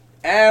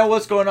And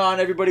what's going on,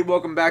 everybody?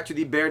 Welcome back to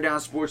the Bear Down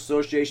Sports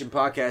Association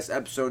podcast,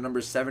 episode number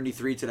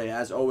 73 today.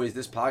 As always,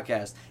 this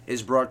podcast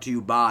is brought to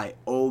you by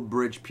Old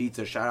Bridge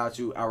Pizza. Shout out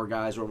to our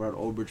guys over at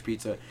Old Bridge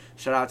Pizza.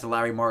 Shout out to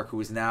Larry Mark, who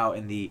is now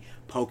in the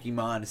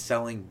Pokemon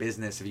selling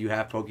business. If you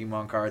have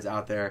Pokemon cards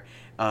out there,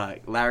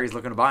 Larry's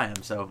looking to buy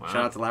them. So Shout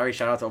out to Larry.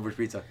 Shout out to Old Bridge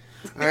Pizza.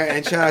 All right,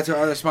 and shout out to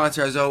our other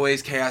sponsor, as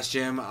always, Chaos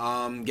Gym.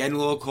 Getting a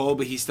little cold,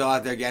 but he's still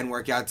out there getting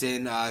workouts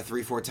in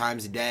 3-4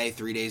 times a day,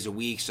 3 days a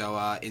week. So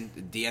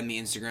DM me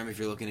Instagram if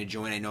you're looking to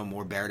join. I know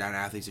more Bear Down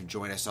athletes have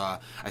joined. I saw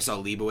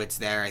Leibowitz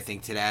there, I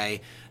think,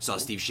 today. Saw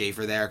Steve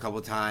Schaefer there a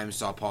couple times.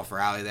 Saw Paul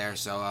Ferrali there.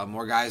 So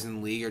more guys in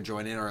the league are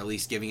joining, or at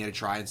least giving it a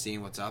try and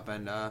seeing what's up.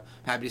 And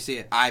happy to see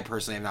it. I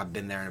personally have not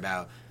been there in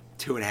about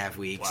 2.5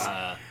 weeks.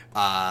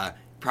 Wow.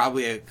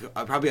 Probably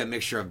a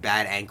mixture of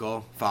bad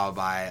ankle followed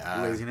by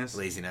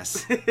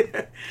laziness.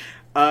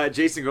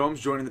 Jason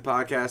Gomes joining the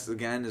podcast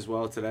again as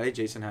well today.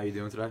 Jason, how you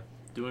doing today?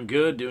 Doing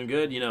good.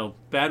 You know,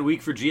 bad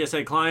week for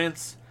GSA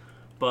clients,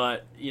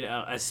 but you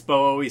know, as Spo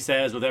always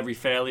says, with every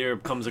failure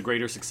comes a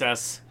greater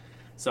success.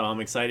 So I'm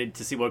excited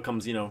to see what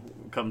comes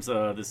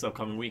this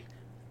upcoming week.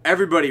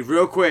 Everybody,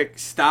 real quick,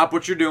 stop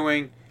what you're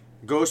doing.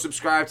 Go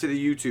subscribe to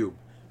the YouTube.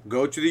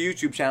 Go to the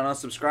YouTube channel and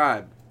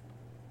subscribe.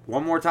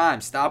 One more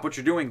time, stop what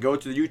you're doing, go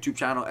to the YouTube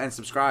channel and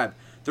subscribe.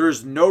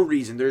 There's no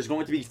reason. There's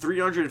going to be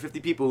 350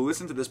 people who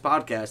listen to this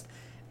podcast.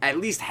 At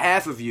least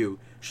half of you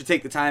should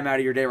take the time out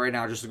of your day right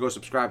now just to go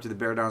subscribe to the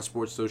Bear Down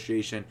Sports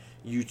Association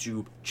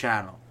YouTube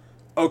channel.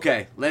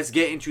 Okay, let's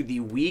get into the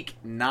Week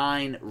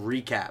 9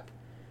 recap.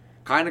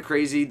 Kind of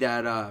crazy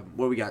that,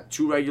 we got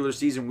 2 regular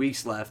season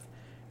weeks left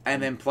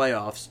and then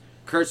playoffs.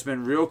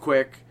 Kurtzman, real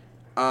quick,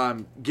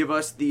 give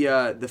us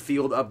the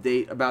field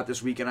update about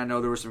this weekend. I know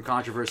there was some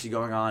controversy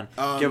going on.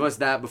 Give us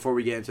that before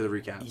we get into the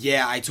recap.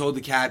 Yeah, I told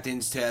the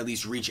captains to at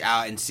least reach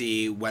out and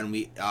see when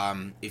we,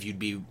 if you'd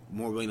be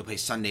more willing to play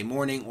Sunday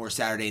morning or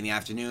Saturday in the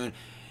afternoon.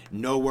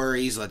 No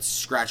worries.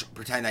 Let's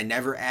pretend I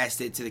never asked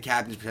it to the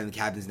captains. Pretend the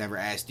captains never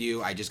asked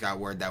you. I just got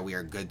word that we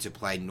are good to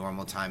play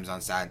normal times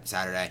on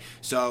Saturday.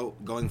 So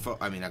not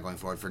going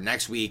forward for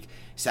next week,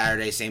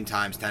 Saturday, same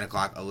times, 10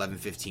 o'clock,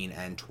 11:15,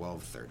 and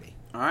 12:30.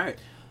 All right.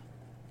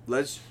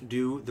 Let's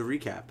do the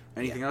recap.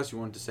 Anything else you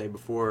wanted to say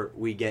before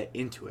we get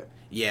into it?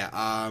 Yeah,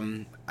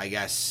 I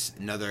guess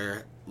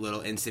another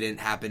little incident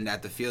happened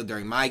at the field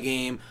during my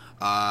game.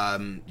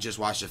 Just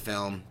watched the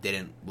film.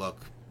 Didn't look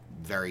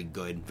very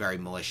good, very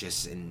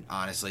malicious, and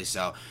honestly,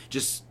 so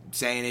just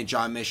saying it,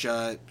 John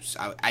Misha,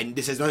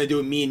 this has nothing to do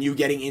with me and you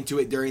getting into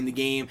it during the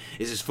game.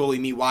 This is fully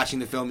me watching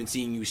the film and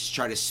seeing you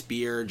try to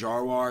spear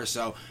Jarwar,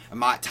 so I'm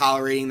not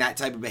tolerating that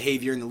type of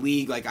behavior in the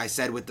league. Like I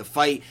said with the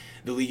fight,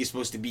 the league is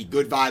supposed to be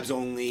good vibes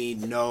only,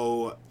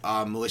 no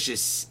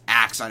malicious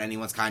acts on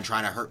anyone's kind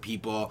trying to hurt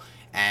people,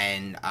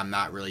 and I'm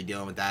not really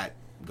dealing with that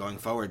going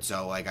forward.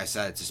 So like I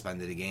said,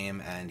 suspended the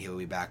game, and he'll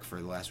be back for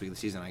the last week of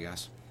the season, I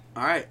guess.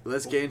 All right,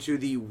 let's get into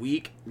the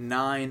Week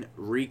 9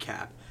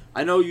 recap.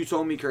 I know you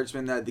told me,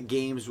 Kurtzman, that the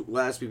games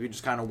last week we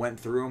just kind of went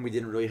through and we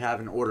didn't really have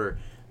an order.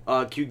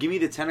 Can you give me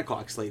the 10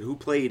 o'clock slate? Who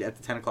played at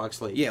the 10 o'clock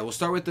slate? Yeah, we'll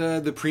start with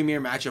the premier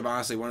matchup,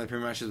 honestly, one of the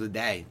premier matchups of the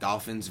day.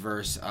 Dolphins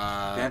versus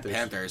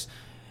Panthers.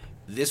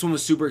 This one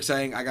was super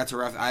exciting. I had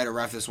to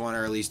ref this one,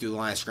 or at least do the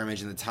line of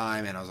scrimmage in the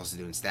time, and I was also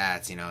doing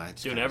stats,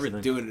 Doing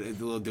everything. Do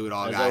it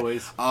all, as guy.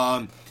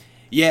 Always.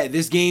 Yeah,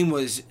 this game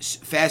was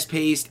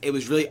fast-paced. It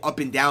was really up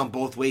and down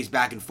both ways,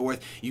 back and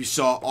forth. You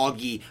saw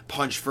Augie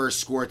punch first,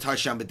 score a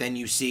touchdown, but then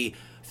you see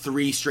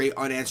 3 straight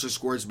unanswered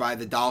scores by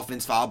the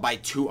Dolphins, followed by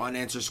 2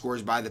 unanswered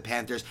scores by the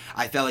Panthers.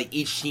 I felt like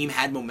each team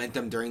had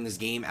momentum during this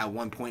game at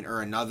one point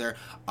or another.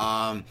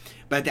 But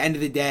at the end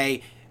of the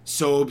day,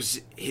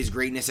 Sobes, his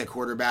greatness at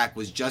quarterback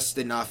was just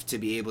enough to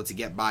be able to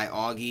get by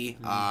Augie.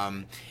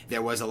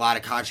 There was a lot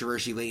of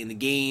controversy late in the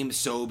game.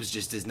 Sobes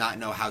just does not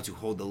know how to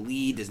hold the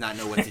lead, does not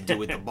know what to do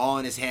with the ball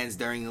in his hands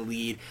during the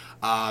lead.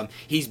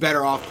 He's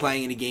better off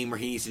playing in a game where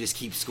he needs to just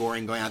keep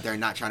scoring, going out there and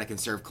not trying to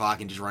conserve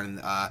clock and just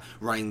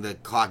running the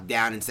clock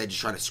down instead,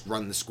 just trying to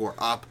run the score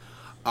up.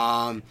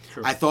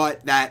 I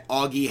thought that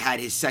Augie had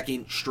his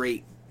second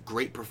straight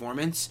great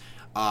performance.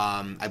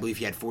 I believe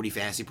he had 40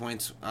 fantasy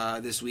points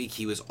this week.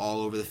 He was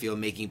all over the field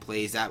making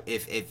plays. That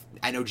if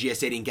I know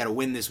GSA didn't get a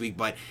win this week,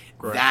 but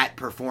that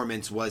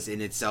performance was in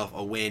itself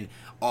a win.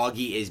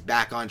 Augie is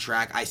back on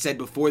track. I said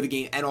before the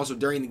game and also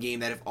during the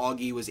game that if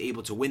Augie was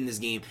able to win this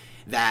game,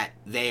 that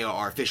they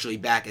are officially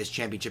back as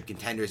championship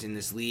contenders in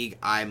this league.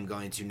 I'm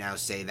going to now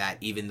say that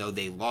even though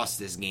they lost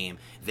this game,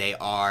 they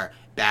are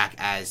back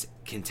as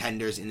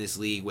contenders in this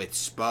league, with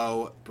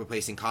Spo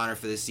replacing Connor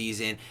for the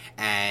season,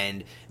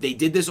 and they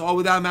did this all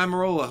without Matt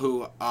Marola,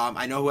 who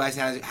I know who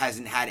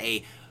hasn't had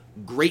a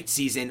great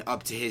season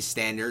up to his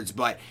standards,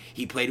 but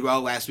he played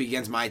well last week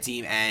against my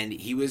team, and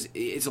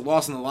it's a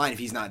loss on the line if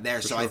he's not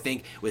there. So I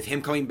think with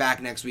him coming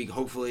back next week,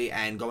 hopefully,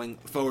 and going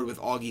forward with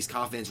Augie's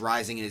confidence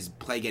rising and his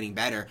play getting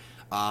better,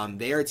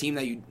 they are a team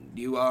that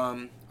you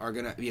are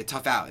going to be a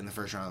tough out in the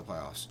first round of the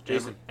playoffs.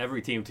 Jason,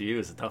 every team to you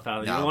is a tough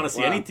out. You don't want to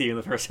see any team in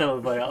the first round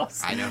of the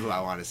playoffs. I know who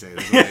I want to say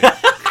this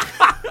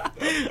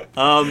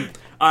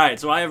All right,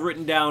 so I have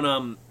written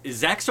down, is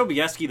Zach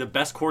Sobieski the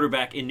best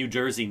quarterback in New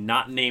Jersey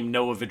not named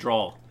Noah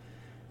Vidral?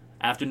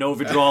 After Noah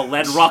Vidral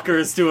led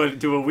Rutgers to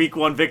a Week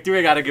 1 victory,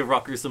 I got to give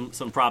Rutgers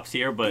some props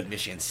here. But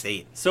Michigan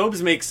State.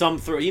 Sobes makes some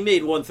throw. He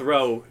made one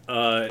throw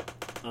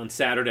on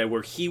Saturday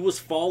where he was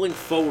falling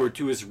forward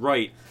to his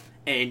right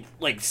and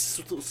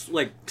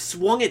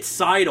swung its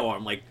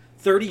sidearm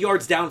 30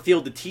 yards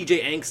downfield to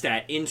TJ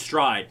Angstadt in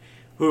stride.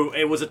 Who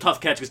it was a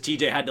tough catch because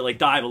TJ had to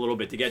dive a little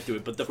bit to get to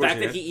it. But the fact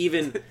that he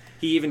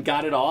even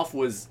got it off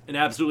was an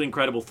absolutely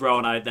incredible throw,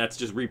 and that's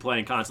just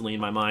replaying constantly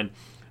in my mind.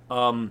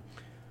 TJ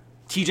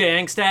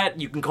Angstadt,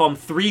 you can call him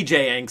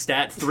 3J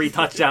Angstadt, 3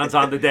 touchdowns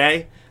on the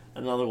day.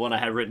 Another one I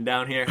had written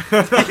down here.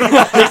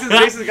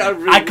 Jason's got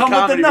really I come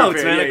with the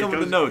notes, prepared. man. Yeah, I come with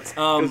the notes.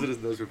 Because of his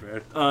notes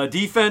prepared.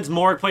 Defense,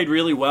 Morrick played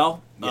really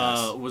well.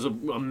 Yes. Was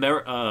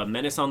a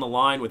menace on the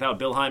line without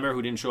Billheimer,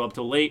 who didn't show up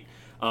till late.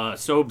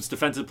 Sobes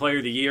Defensive Player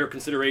of the Year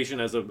consideration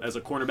as a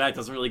cornerback,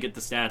 doesn't really get the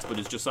stats, but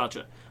is just such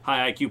a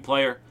high IQ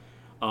player.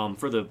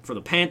 For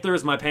the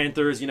Panthers, my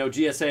Panthers,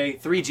 GSA,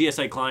 3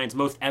 GSA clients,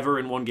 most ever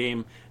in one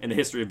game in the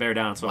history of Bear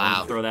Down, so I'm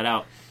going to throw that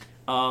out.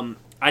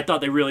 I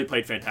thought they really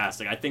played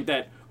fantastic. I think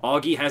that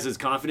Augie has his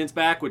confidence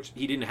back, which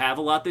he didn't have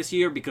a lot this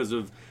year because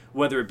of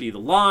whether it be the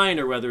line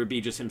or whether it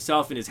be just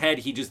himself in his head.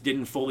 He just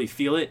didn't fully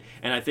feel it.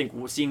 And I think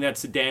seeing that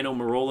Sedano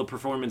Marola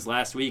performance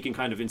last week and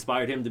kind of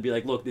inspired him to be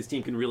like, look, this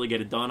team can really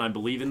get it done. I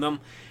believe in them.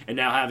 And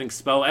now having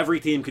Spo, every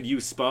team could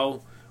use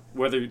Spo,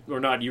 whether or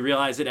not you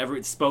realize it.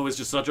 Spo is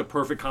just such a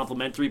perfect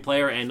complementary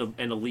player and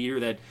a leader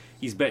that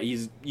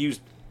he's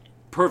used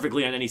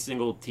perfectly on any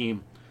single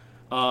team.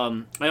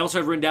 I also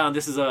have written down,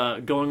 this is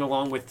going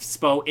along with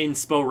Spo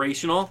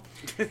inspirational.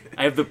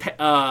 I have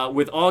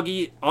with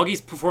Augie's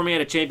performing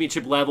at a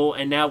championship level,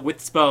 and now with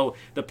Spo,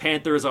 the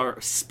Panthers are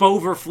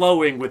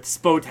Spoverflowing with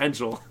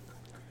Spotential.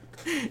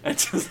 I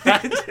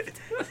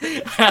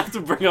have to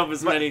bring up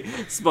as many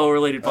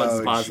Spo-related puns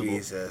as possible.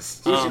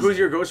 Jesus. Who's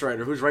your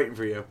ghostwriter? Who's writing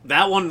for you?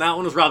 That one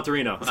was Rob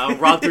Torino.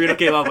 Rob Torino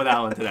came up with that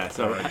one today,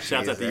 so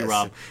shouts out to you,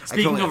 Rob.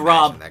 Speaking of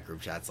Rob, that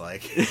group chat's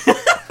like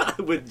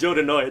with Joe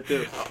DeNoia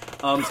too.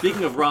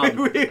 Speaking of Rob,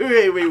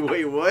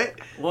 wait, what?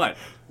 What?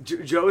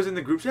 Joe's in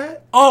the group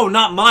chat? Oh,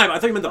 not mine. I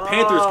thought you meant the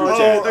Panthers group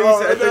chat.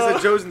 I thought you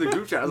said Joe's in the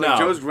group chat. I was like,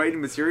 No. Joe's writing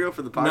material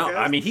for the podcast? No,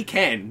 I mean he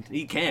can.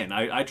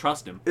 I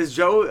trust him. Is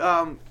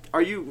Joe?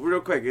 Are you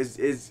real quick?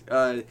 Is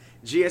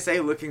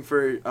GSA looking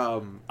for?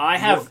 I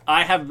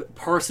have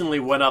personally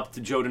went up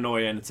to Joe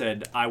DeNoia and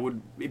said I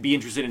would be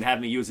interested in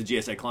having you as a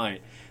GSA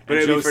client. But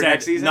And it'd be Joe for said,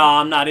 next season? "No,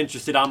 I'm not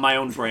interested on my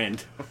own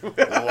brand." wow.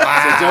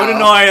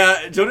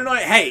 So Joe DeNoia,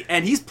 hey,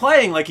 and he's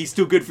playing like he's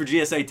too good for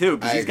GSA too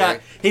because I he's got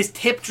agree. his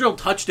tip drill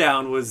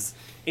touchdown was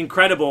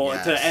incredible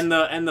Yes. to end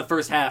the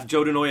first half.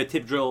 Joe DeNoia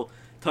tip drill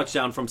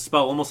touchdown from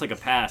Spo, almost like a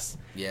pass.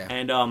 Yeah.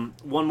 And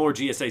one more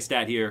GSA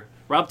stat here.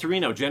 Rob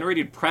Torino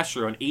generated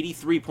pressure on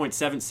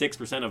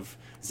 83.76% of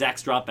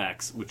Zach's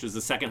dropbacks, which is the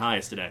second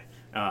highest today.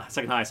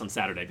 Second highest on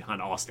Saturday behind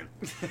Austin,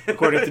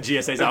 according to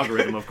GSA's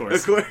algorithm, of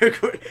course.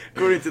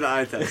 According to the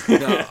eye test.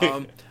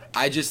 No,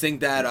 I just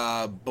think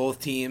that both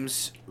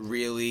teams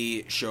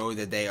really show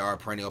that they are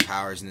perennial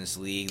powers in this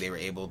league. They were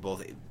able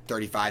both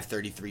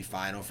 35-33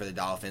 final for the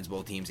Dolphins.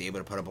 Both teams able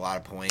to put up a lot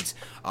of points.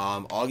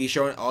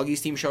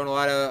 Augie's team showing a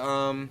lot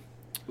of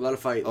A lot of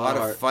fight. a lot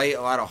of fight,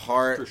 a lot of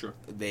heart. For sure.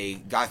 They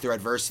got through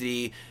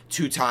adversity.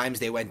 2 times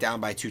they went down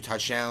by 2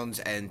 touchdowns,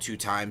 and 2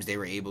 times they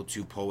were able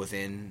to pull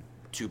within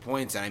 2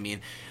 points. And I mean,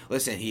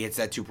 listen, he hits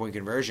that 2-point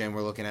conversion.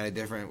 We're looking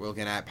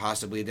at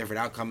possibly a different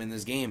outcome in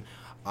this game.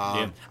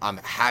 I'm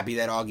happy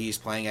that Augie is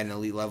playing at an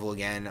elite level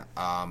again.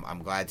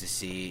 I'm glad to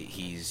see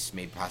he's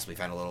maybe possibly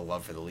found a little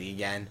love for the league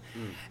again.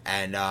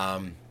 And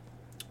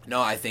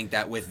no, I think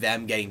that with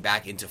them getting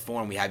back into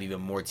form, we have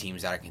even more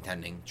teams that are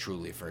contending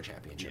truly for a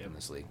championship in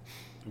this league.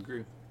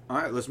 Agree. All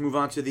right, let's move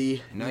on to the.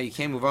 No, you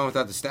can't move on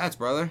without the stats,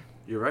 brother.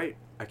 You're right.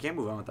 I can't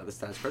move on without the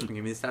stats. First, give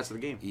me the stats of the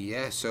game.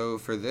 Yeah, so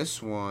for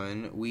this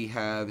one, we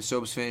have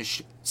Sobes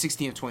finished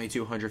 16 of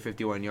 22,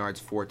 151 yards,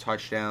 4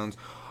 touchdowns.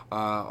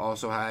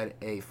 Also had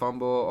a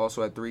fumble,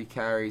 also had 3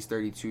 carries,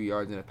 32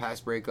 yards, and a pass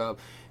breakup.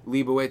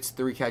 Leibowitz,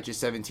 3 catches,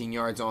 17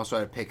 yards, also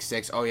had a pick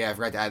 6. Oh, yeah, I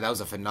forgot to add, that was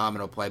a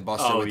phenomenal play.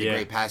 Buster with the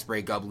great pass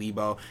breakup.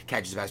 Lebo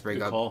catches the pass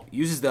breakup.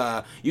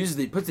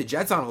 Puts the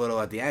Jets on a little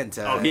at the end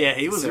to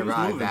he was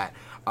survive moving. that.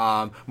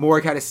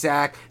 Morrick had a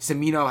sack.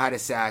 Semino had a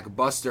sack.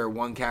 Buster,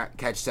 1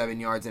 catch, 7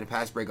 yards, and a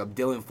pass breakup.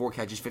 Dylan, 4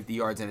 catches, 50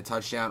 yards, and a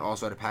touchdown.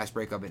 Also had a pass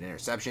breakup and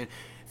interception.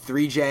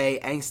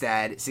 3J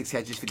Angstad, 6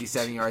 catches,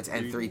 57 yards,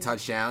 and 3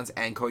 touchdowns.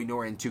 And Cody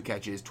Norton, 2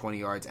 catches, 20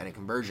 yards, and a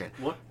conversion.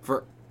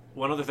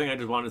 One other thing I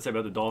just wanted to say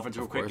about the Dolphins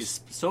real quick is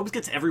Sobes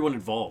gets everyone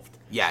involved.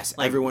 Yes,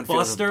 Like everyone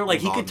feels Buster,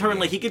 like he could involved turn, in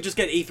the like he could just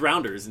get 8th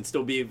rounders and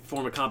still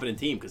form a competent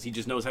team because he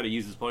just knows how to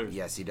use his players.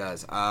 Yes, he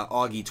does.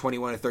 Augie,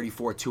 21 of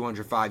 34,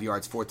 205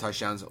 yards, 4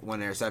 touchdowns,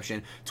 1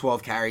 interception,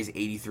 12 carries,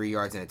 83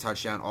 yards, and a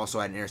touchdown. Also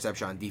had an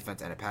interception on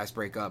defense and a pass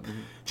breakup.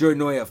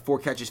 Jordan Noya, 4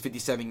 catches,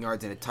 57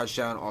 yards, and a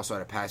touchdown. Also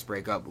had a pass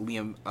breakup.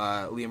 Liam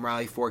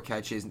Riley, 4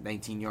 catches,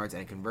 19 yards,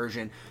 and a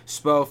conversion.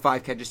 Spo,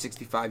 5 catches,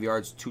 65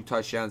 yards, 2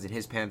 touchdowns in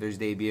his Panthers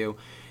debut.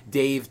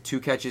 Dave, 2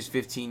 catches,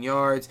 15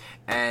 yards,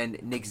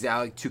 and Nick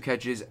Zalek,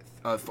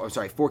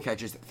 4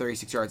 catches,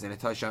 36 yards, and a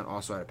touchdown.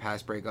 Also had a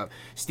pass breakup.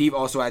 Steve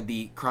also had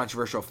the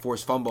controversial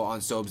forced fumble on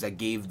Sobes that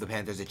gave the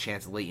Panthers a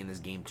chance late in this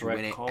game to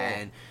win it. Call.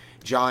 And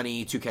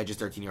Johnny, 2 catches,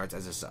 13 yards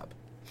as a sub.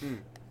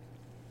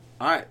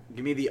 All right,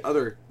 give me the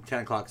other 10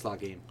 o'clock slot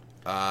game.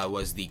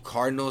 Was the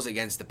Cardinals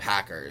against the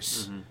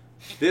Packers. Mm-hmm.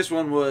 This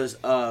one was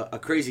a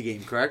crazy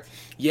game, correct?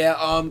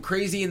 Yeah,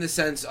 crazy in the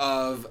sense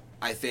of,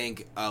 I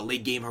think,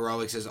 late game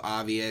heroics is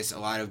obvious. A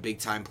lot of big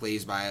time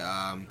plays by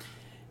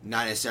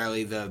not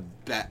necessarily the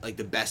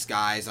best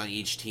guys on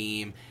each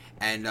team.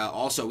 And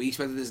also, we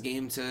expected this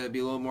game to be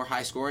a little more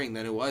high scoring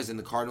than it was, and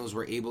the Cardinals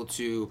were able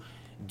to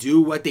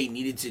do what they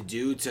needed to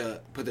do to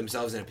put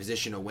themselves in a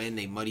position to win.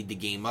 They muddied the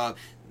game up,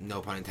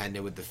 no pun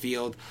intended, with the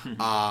field.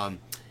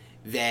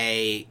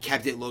 They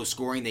kept it low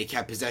scoring. They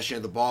kept possession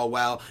of the ball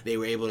well. They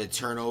were able to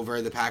turn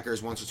over the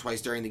Packers once or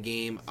twice during the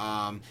game.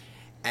 And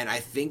I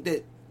think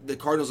that the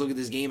Cardinals look at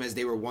this game as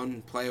they were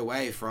one play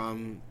away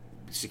from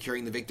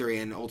securing the victory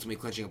and ultimately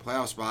clinching a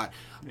playoff spot.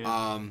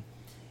 Yeah.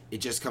 It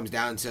just comes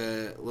down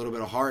to a little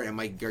bit of heart, and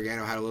Mike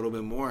Gargano had a little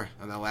bit more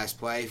on that last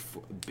play.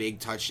 Big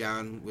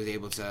touchdown, was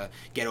able to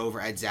get over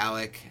Ed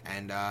Zalek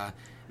and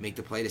make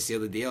the play to seal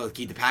the deal.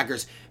 Keep the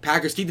Packers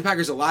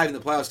alive in the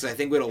playoffs, because I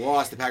think we'd have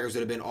lost. The Packers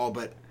would have been all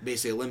but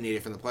basically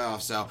eliminated from the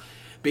playoffs. So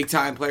big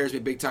time players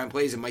made big time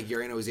plays, and Mike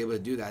Gargano was able to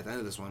do that at the end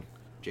of this one.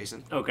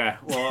 Jason? Okay,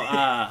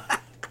 well,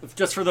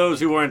 just for those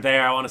who weren't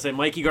there, I want to say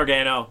Mikey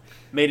Gargano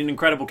made an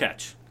incredible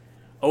catch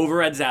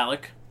over Ed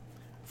Zalek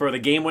for the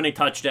game-winning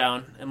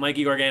touchdown, and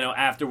Mikey Gargano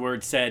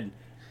afterwards said,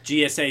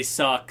 "GSA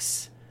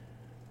sucks,"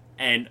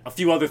 and a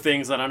few other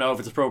things I don't know if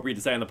it's appropriate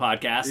to say on the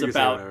podcast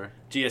about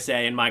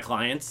GSA and my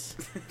clients.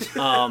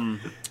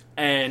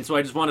 And so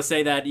I just want to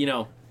say that,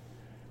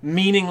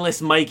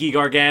 meaningless Mikey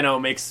Gargano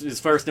makes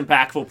his first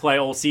impactful play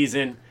all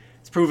season.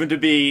 It's proven to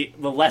be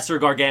the lesser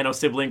Gargano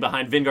sibling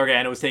behind Vin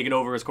Gargano, who's taken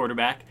over as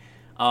quarterback.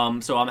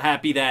 So I'm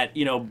happy that,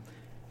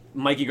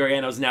 Mikey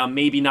Gargano is now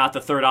maybe not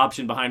the third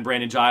option behind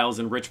Brandon Giles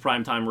and Rich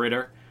Primetime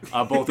Ritter,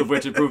 both of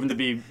which have proven to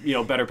be,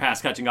 better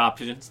pass-catching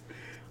options.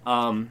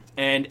 And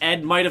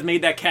Ed might have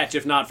made that catch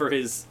if not for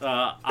his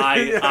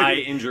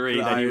eye injury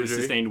that he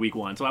sustained week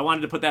 1. So I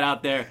wanted to put that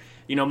out there.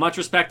 Much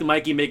respect to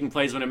Mikey making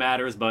plays when it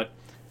matters, but,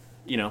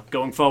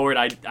 going forward,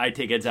 I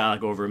take Ed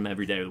Zalek over him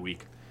every day of the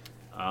week.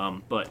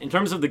 But in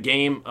terms of the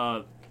game,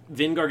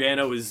 Vin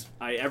Gargano is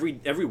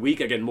every week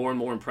I get more and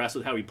more impressed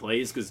with how he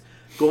plays, because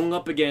going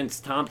up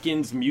against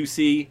Tompkins,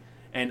 Musey,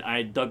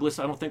 and Douglas,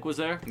 I don't think was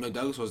there. No,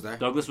 Douglas was there.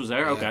 Douglas was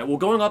there? Yeah. Okay. Well,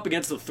 going up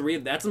against the three,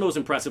 that's the most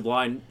impressive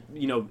line,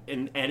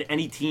 in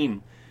any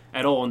team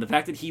at all. And the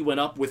fact that he went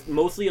up with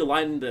mostly a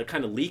line that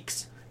kind of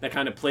leaks, that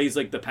kind of plays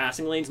like the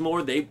passing lanes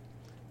more,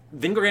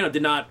 Vin Gargano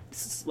did not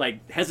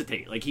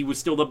hesitate. He was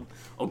still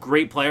a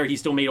great player. He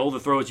still made all the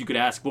throws you could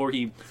ask for.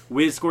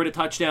 Wiz scored a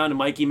touchdown, and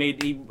Mikey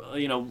made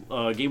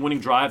a game-winning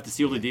drive to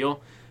seal the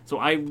deal. So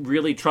I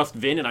really trust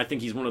Vin, and I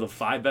think he's one of the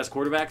 5 best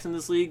quarterbacks in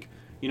this league.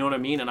 You know what I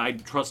mean? And I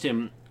trust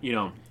him.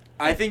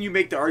 I think you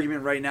make the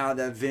argument right now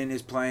that Vin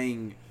is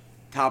playing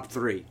top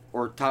 3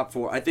 or top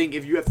 4. I think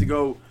if you have to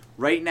go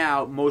right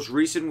now, most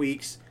recent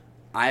weeks.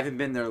 I haven't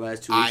been there the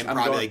last 2 weeks. I'm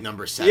probably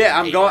number 7. Yeah,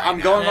 I'm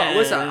going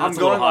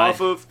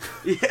off of.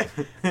 Yeah,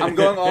 I'm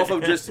going off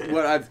of just the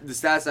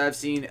stats I've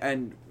seen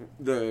and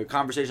the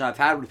conversation I've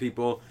had with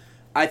people.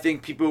 I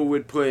think people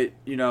would put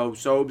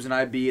Sobes and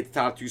IB at the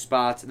top 2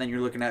 spots, and then you're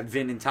looking at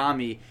Vin and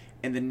Tommy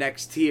in the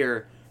next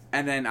tier,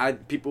 and then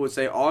people would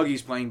say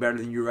Augie's playing better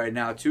than you right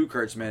now too,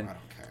 Kurtzman.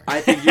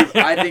 I don't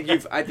care.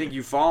 I think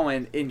you've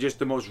fallen in just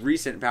the most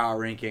recent power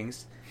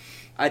rankings.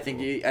 I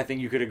think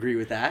you could agree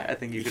with that. I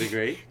think you could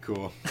agree.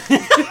 Cool.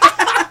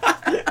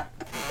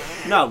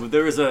 No, but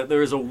there is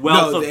a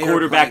wealth of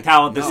quarterback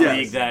talent in this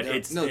league that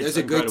it's there's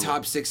incredible. A good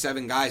top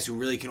 6-7 guys who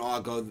really can all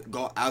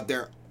go out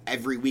there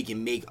every week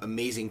and make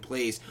amazing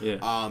plays.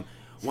 Yeah.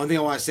 One thing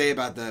I want to say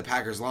about the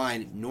Packers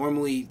line,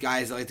 normally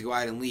guys that like to go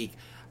out and leak,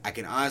 I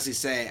can honestly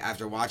say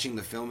after watching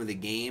the film of the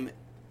game,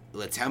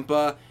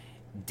 Latempa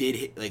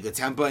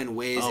and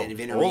Wiz and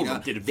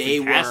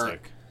Vinarina,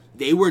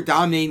 they were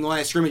dominating the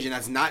line of scrimmage, and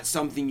that's not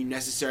something you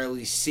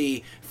necessarily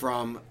see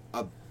from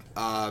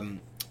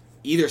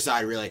either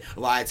side, really. A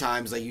lot of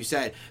times, like you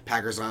said,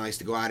 Packers line likes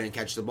to go out and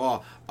catch the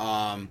ball,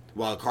 while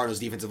the Cardinals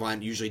defensive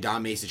line usually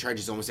dominates the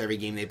trenches almost every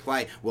game they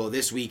play. Well,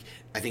 this week,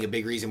 I think a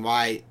big reason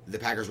why the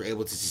Packers were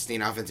able to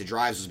sustain offensive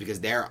drives was because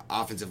their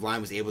offensive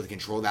line was able to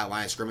control that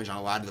line of scrimmage on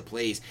a lot of the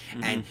plays.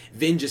 Mm-hmm. And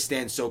Vin just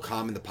stands so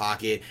calm in the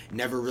pocket,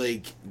 never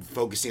really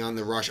focusing on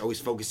the rush, always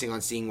focusing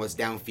on seeing what's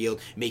downfield,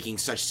 making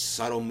such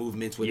subtle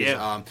movements with his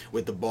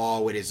with the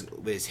ball, with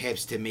his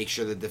hips to make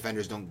sure the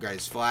defenders don't get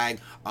his flag.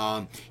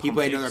 He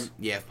played another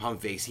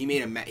pump fakes.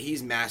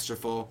 He's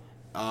masterful.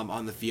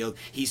 On the field,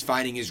 he's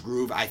finding his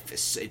groove.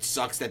 It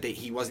sucks that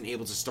he wasn't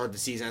able to start the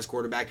season as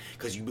quarterback,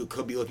 because you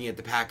could be looking at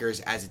the Packers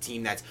as a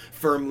team that's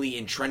firmly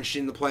entrenched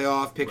in the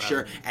playoff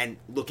picture and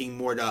looking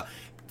more to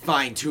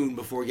fine-tune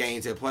before getting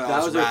into the playoffs.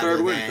 That was their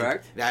third win,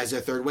 correct? That is their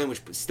third win,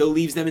 which still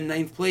leaves them in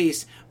 9th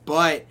place.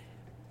 But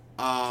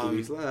 2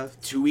 weeks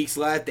left. 2 weeks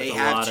left. They That's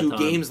a lot have of 2 time.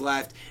 games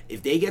left.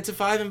 If they get to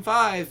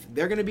 5-5,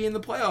 they're going to be in the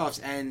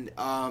playoffs. And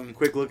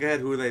Quick look ahead.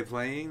 Who are they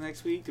playing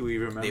next week? Do we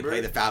remember? they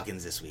play the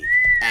Falcons this week.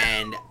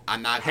 And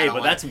I'm not. Hey,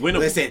 but that's winnable.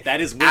 Listen,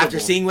 That is winnable. After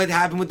seeing what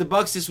happened with the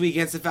Bucks this week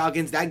against the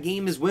Falcons, that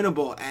game is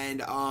winnable.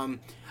 And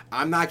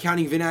I'm not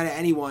counting Vin out of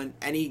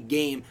any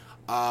game.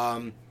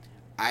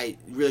 I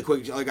really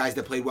quick, other guys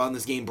that played well in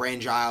this game.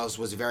 Brand Giles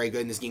was very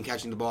good in this game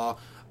catching the ball.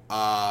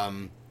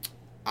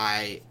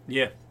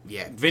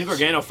 Yeah. Vin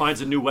Gargano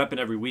finds a new weapon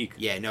every week.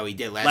 Yeah, no, he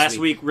did Last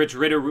week, Rich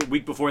Ritter.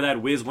 Week before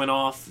that, Wiz went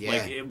off. Yeah.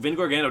 Like Vin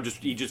Gargano,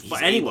 He's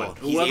anyone, able.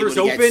 He's whoever's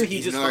able to open, get, he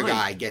he's just another finds.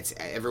 guy gets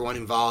everyone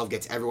involved,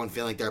 gets everyone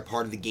feeling like they're a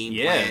part of the game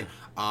Yeah.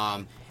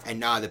 plan.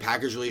 And the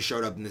Packers really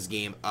showed up in this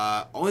game.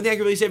 Only thing I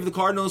can really say for the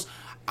Cardinals,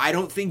 I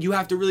don't think you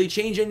have to really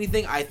change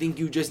anything. I think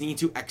you just need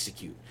to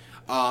execute.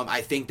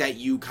 I think that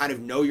you kind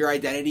of know your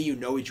identity. You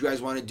know what you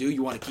guys want to do.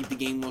 You want to keep the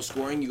game low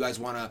scoring. You guys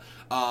want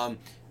to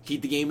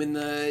keep the game in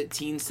the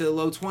teens to the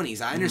low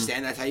 20s. I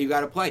understand that's how you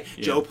got to play.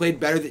 Yeah. Joe played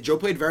better. Joe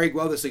played very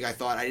well this week, I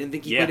thought. I didn't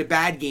think he played a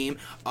bad game.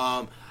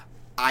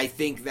 I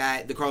think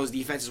that the Cardinals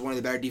defense is one of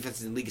the better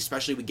defenses in the league,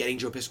 especially with getting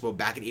Joe Piscopo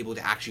back and able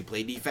to actually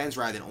play defense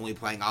rather than only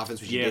playing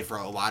offense, which he did for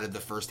a lot of the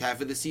first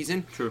half of the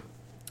season. True.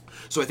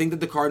 So I think that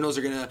the Cardinals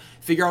are going to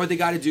figure out what they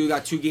got to do.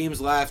 Got 2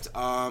 games left.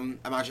 I'm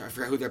not sure. I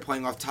forgot who they're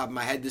playing off the top of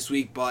my head this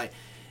week, but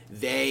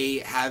they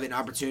have an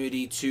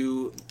opportunity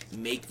to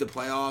make the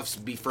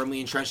playoffs, be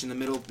firmly entrenched in the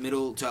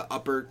middle to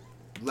upper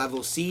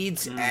level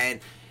seeds. And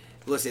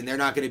listen, they're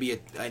not going to be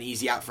an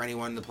easy out for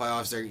anyone in the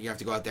playoffs. You have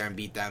to go out there and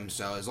beat them.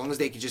 So as long as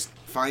they can just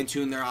fine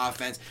tune their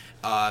offense,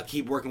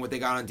 keep working what they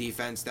got on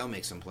defense, they'll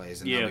make some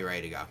plays and they'll be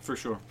ready to go. For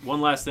sure.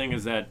 One last thing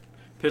is that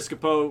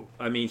Piscopo,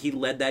 I mean, he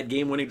led that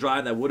game-winning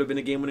drive. That would have been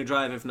a game-winning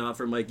drive if not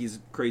for Mikey's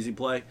crazy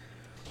play.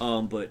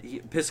 But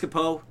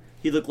Piscopo,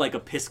 he looked like a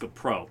Pisca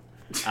Pro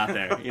out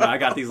there. I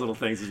got these little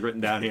things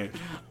written down here.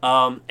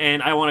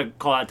 And I want to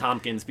call out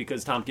Tompkins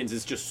because Tompkins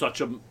is just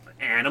such an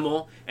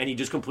animal, and he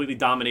just completely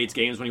dominates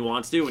games when he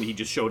wants to, and he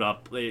just showed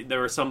up. There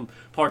were some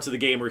parts of the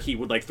game where he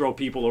would throw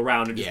people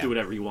around and just do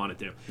whatever he wanted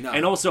to. No.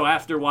 And also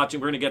after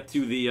watching, we're going to get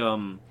to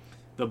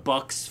the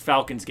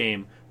Bucks-Falcons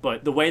game,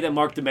 but the way that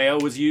Mark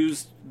DeMeo was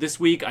used this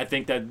week, I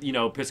think that,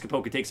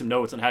 Piscopo could take some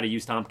notes on how to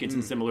use Tompkins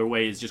in similar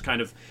ways. Just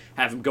kind of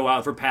have him go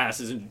out for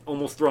passes and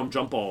almost throw him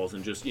jump balls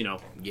and just, and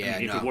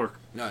it could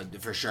work. No,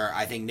 for sure.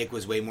 I think Nick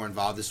was way more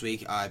involved this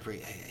week. I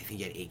think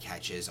he had 8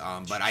 catches.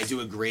 But I do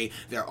agree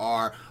there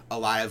are a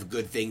lot of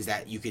good things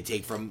that you could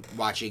take from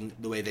watching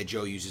the way that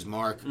Joe uses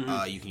Mark.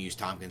 You can use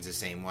Tompkins the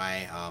same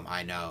way.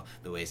 I know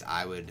the ways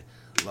I would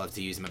love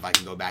to use him if I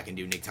can go back and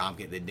do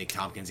the Nick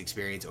Tompkins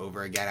experience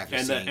over again after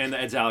seeing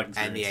the Ed Zalek experience.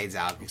 And the Ed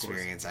Zalek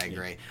experience. I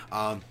agree.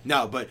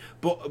 No, but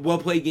well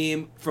played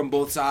game from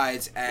both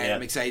sides, and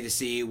I'm excited to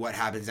see what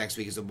happens next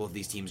week as both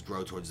these teams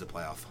grow towards the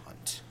playoff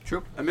hunt.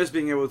 True. I miss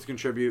being able to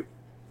contribute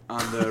on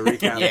the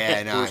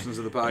recap portions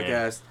of the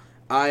podcast.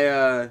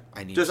 Yeah.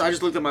 I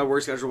just looked at my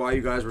work schedule while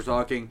you guys were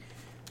talking.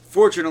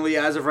 Fortunately,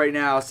 as of right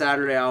now,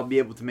 Saturday I'll be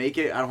able to make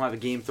it. I don't have a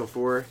game till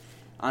 4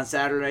 on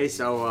Saturday,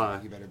 so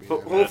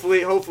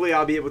hopefully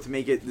I'll be able to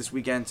make it this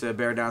weekend to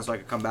bear down so I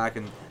can come back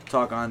and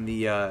talk on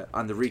the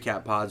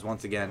recap pods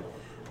once again.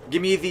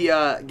 Give me the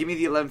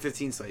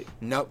 11-15 slate.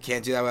 Nope,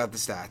 can't do that without the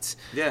stats.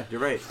 Yeah, you're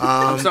right.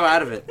 I'm so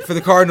out of it. For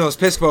the Cardinals,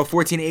 Piscopo,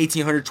 14-18,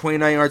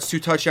 129 yards, 2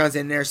 touchdowns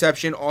and an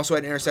interception. Also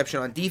had an interception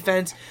on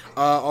defense.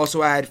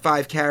 Also had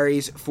 5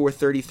 carries for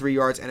 33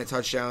 yards and a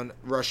touchdown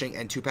rushing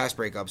and 2 pass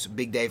breakups.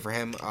 Big day for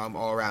him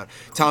all around.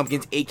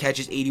 Tompkins, 8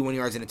 catches, 81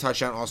 yards and a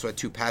touchdown. Also had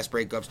 2 pass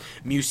breakups.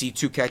 Musey,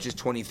 2 catches,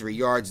 23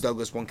 yards.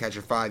 Douglas, 1 catch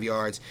for 5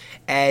 yards.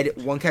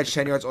 Ed, 1 catch,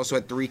 10 yards. Also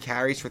had 3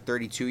 carries for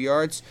 32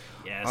 yards.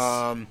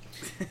 Yes.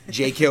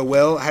 J.K.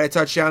 Will had a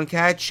touchdown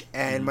catch,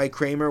 and Mike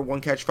Kramer,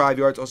 1 catch, 5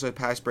 yards, also a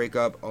pass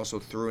breakup, also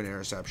threw an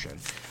interception.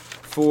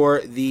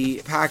 For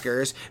the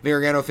Packers,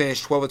 Mariano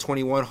finished 12 of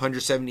 21,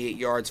 178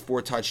 yards,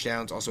 4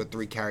 touchdowns, also had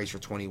 3 carries for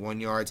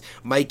 21 yards.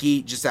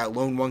 Mikey, just that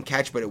lone 1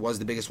 catch, but it was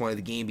the biggest one of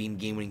the game, being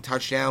game-winning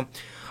touchdown.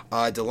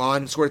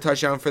 DeLon scored a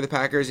touchdown for the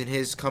Packers in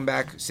his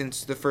comeback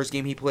since the first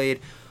game he played.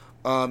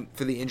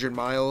 For the injured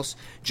Miles.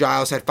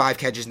 Giles had 5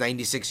 catches,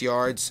 96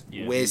 yards.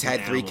 Yeah, Wiz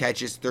had 3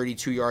 catches,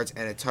 32 yards,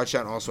 and a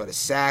touchdown. Also had a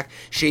sack.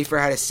 Schaefer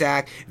had a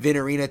sack.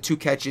 Vinarina, 2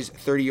 catches,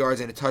 30 yards,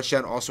 and a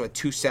touchdown. Also had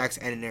 2 sacks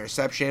and an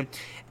interception.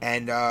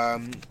 And,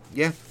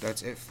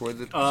 that's it for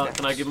the stats.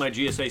 Can I give my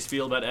GSA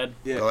spiel about Ed?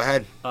 Yeah. Go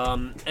ahead.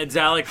 Ed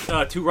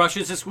Zalek, 2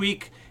 rushes this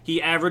week. He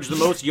averaged the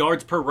most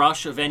yards per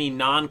rush of any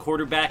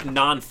non-quarterback,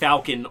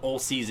 non-Falcon all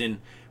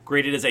season.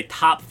 Graded as a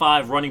top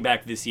 5 running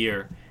back this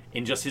year.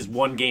 In just his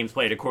 1 game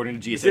played,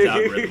 according to GSA's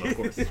algorithm, of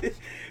course.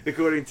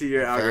 According to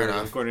your algorithm.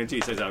 enough. According to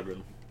GSA's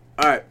algorithm.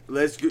 All right,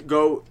 let's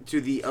go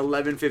to the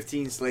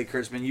 11-15 slate,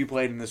 Kurtzman. You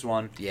played in this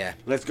one. Yeah.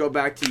 Let's go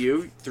back to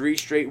you. 3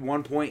 straight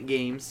 1-point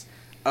games.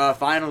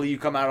 Finally, you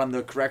come out on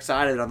the correct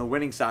side of it, on the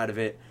winning side of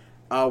it.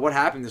 What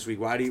happened this week?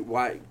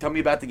 Why? Tell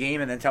me about the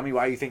game, and then tell me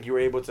why you think you were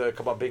able to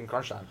come up big in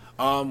crunch time.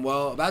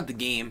 Well, about the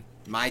game,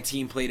 my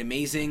team played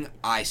amazing.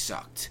 I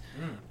sucked.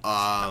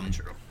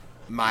 True.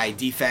 My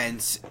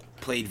defense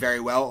played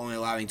very well, only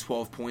allowing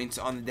 12 points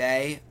on the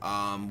day,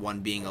 one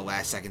being a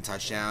last-second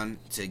touchdown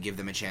to give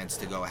them a chance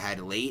to go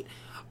ahead late.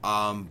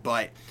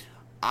 But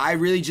I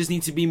really just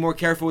need to be more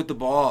careful with the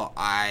ball.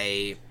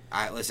 I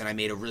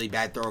made a really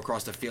bad throw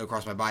across the field,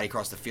 across my body,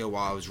 across the field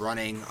while I was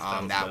running.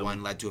 That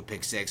one led to a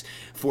pick six.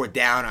 Fourth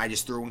down, I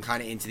just threw one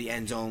kind of into the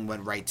end zone,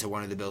 went right to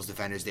one of the Bills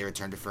defenders. They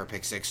returned it for a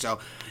pick six. So,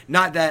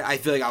 not that I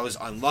feel like I was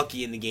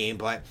unlucky in the game,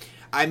 but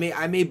I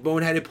made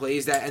boneheaded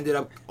plays that ended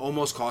up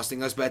almost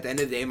costing us. But at the end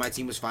of the day, my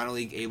team was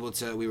finally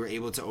we were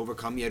able to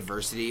overcome the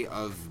adversity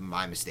of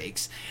my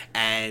mistakes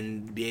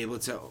and be able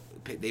to.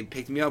 They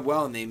picked me up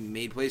well and they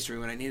made plays for me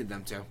when I needed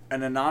them to.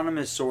 An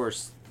anonymous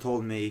source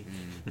told me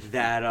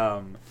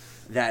that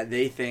that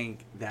they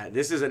think that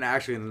this isn't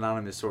actually an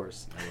anonymous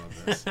source. I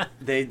love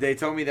this. They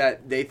told me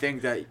that they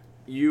think that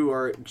you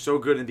are so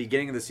good in the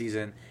beginning of the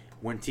season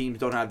when teams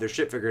don't have their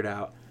shit figured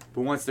out,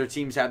 but once their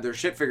teams have their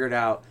shit figured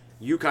out,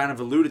 you kind of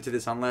alluded to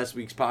this on last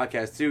week's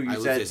podcast too. I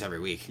said this every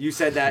week. You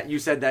said that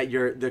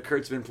the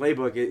Kurtzman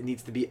playbook, it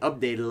needs to be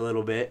updated a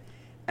little bit,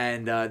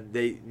 and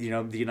the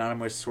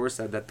anonymous source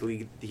said that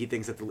he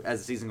thinks that as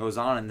the season goes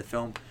on and the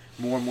film,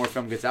 more and more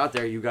film gets out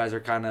there, you guys are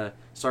kind of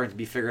starting to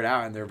be figured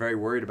out, and they're very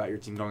worried about your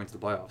team going into the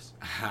playoffs.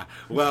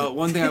 Well,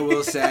 one thing I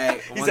will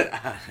say,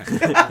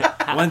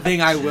 one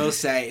thing I will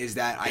say is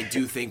that I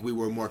do think we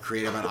were more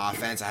creative on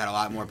offense. I had a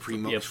lot more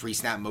free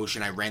snap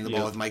motion. I ran the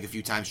ball with Mike a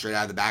few times straight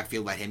out of the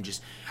backfield.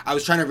 I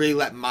was trying to really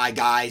let my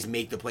guys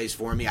make the plays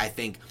for me. I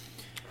think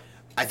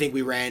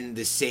we ran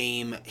the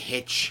same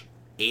hitch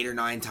 8 or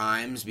 9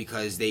 times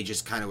because they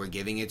just kind of were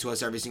giving it to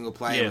us every single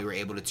play, and we were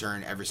able to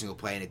turn every single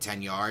play into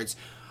 10 yards.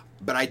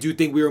 But I do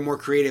think we were more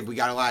creative. We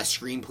got a lot of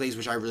screen plays,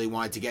 which I really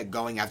wanted to get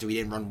going after we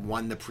didn't run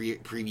one the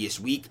previous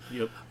week.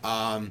 Yep.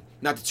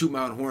 Not to toot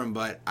my own horn,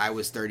 but I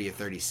was 30 of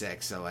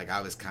 36, so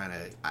I was kind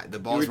of the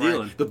balls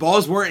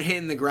weren't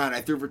hitting the ground.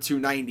 I threw for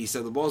 290,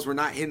 so the balls were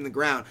not hitting the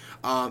ground.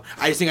 I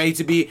just think I need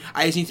to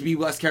be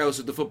less careless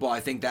with the football. I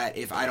think that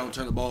if I don't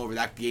turn the ball over,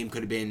 that game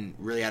could have been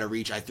really out of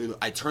reach. I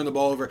turned the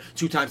ball over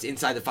 2 times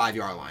inside the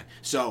 5-yard line.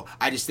 So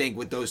I just think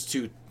with those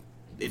two.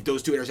 If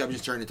those 2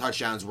 interceptions turn into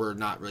touchdowns, we're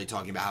not really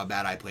talking about how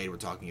bad I played. We're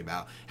talking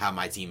about how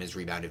my team has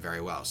rebounded very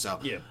well. So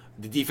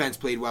the defense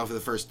played well for the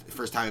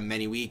first time in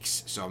many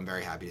weeks, so I'm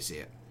very happy to see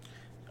it.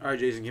 All right,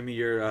 Jason, give me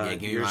your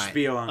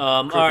spiel on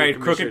all right,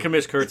 Crooked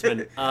Commish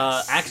Kurtzman.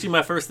 Actually,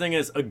 my first thing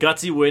is a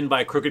gutsy win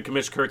by Crooked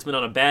Commish Kurtzman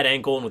on a bad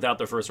ankle and without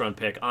their first-round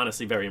pick.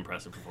 Honestly, very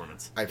impressive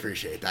performance. I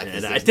appreciate that.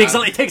 It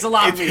takes a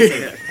lot of me to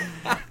say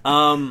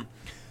that.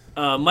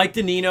 Mike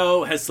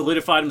Danino has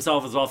solidified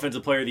himself as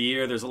Offensive Player of the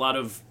Year. There's a lot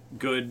of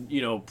good,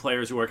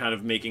 players who are kind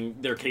of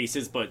making their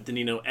cases, but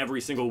Danino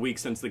every single week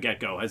since the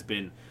get-go has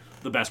been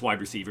the best wide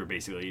receiver,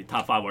 basically.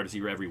 Top 5 wide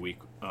receiver every week,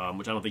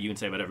 which I don't think you can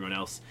say about everyone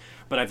else.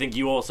 But I think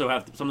you also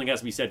have something has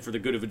to be said for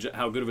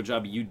how good of a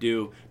job you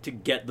do to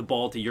get the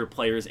ball to your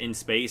players in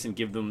space and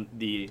give them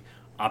the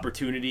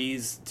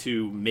opportunities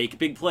to make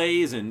big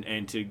plays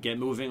and to get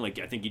moving. Like,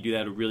 I think you do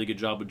that a really good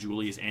job with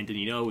Julius and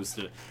Danino, is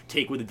to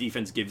take what the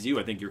defense gives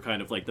you. I think you're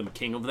kind of like the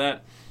king of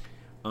that.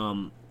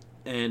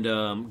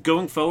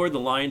 Going forward, the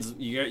Lions,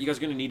 you guys are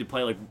going to need to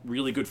play like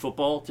really good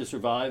football to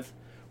survive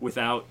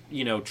without,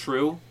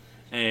 True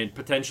and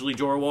potentially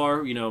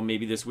Jorwar,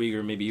 maybe this week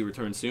or maybe he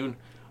returns soon.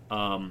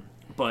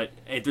 But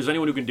if there's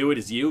anyone who can do it,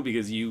 it's you,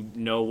 because you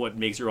know what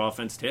makes your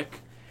offense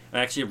tick. I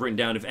actually have written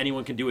down, if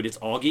anyone can do it, it's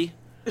Augie.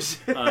 As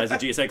a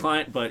GSA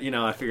client, but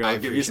I figured I'll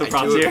give you some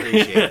props here. I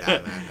appreciate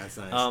that, man. That's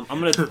nice. I'm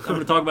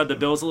gonna talk about the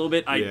Bills a little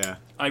bit. I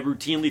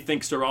routinely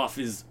think Suroff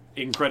is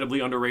incredibly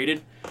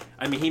underrated.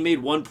 I mean, he made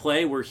one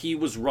play where he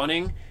was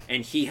running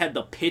and he had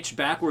the pitch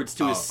backwards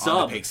to his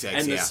sub, the pick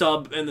six, and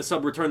the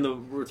sub returned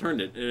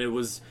it. And it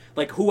was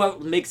like, who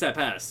makes that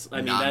pass?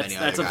 I mean,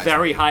 that's a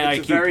very high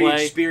IQ very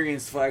play.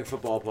 Experienced flag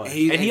football play.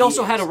 He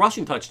also had a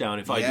rushing touchdown,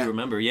 if I do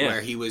remember. Yeah,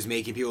 where he was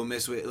making people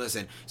miss with.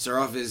 Listen,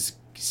 Suroff is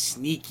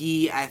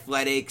sneaky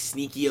athletic,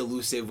 sneaky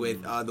elusive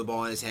with the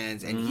ball in his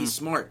hands, and he's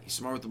smart. He's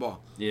smart with the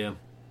ball. Yeah.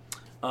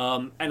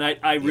 And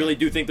I really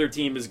do think their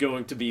team is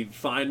going to be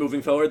fine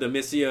moving forward. The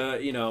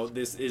Missia,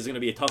 this is going to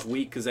be a tough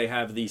week because they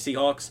have the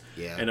Seahawks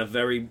and a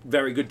very,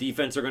 very good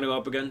defense they're going to go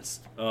up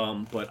against.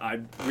 But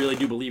I really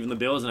do believe in the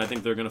Bills, and I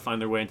think they're going to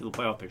find their way into the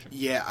playoff picture.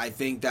 Yeah, I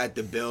think that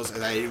the Bills,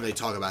 and I didn't really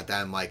talk about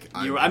that.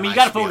 You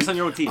got to focus on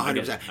your own team.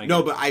 100%.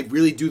 No, but I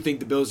really do think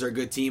the Bills are a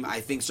good team.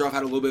 I think Stroff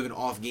had a little bit of an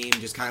off game,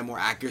 just kind of more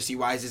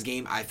accuracy-wise this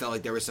game. I felt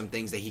like there were some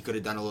things that he could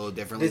have done a little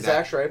differently. Did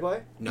Zach Stray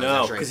play?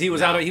 No, because he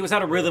was out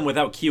of rhythm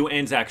without Q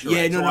and Zach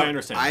Stray. Yeah, I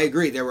understand. I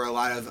agree. There were a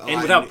lot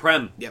without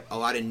Prem. Yep, a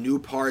lot of new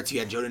parts. You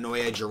had Joe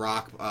Denoya,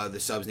 Jirok, the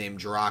sub's name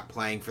Jirok,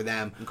 playing for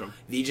them. Okay.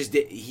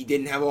 He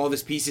didn't have all of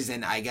his pieces,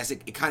 and I guess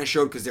it kind of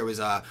showed because there was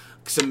I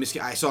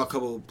saw a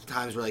couple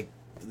times where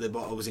the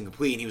ball was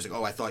incomplete, and he was like,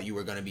 "Oh, I thought you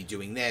were going to be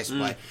doing this."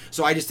 But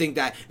so I just think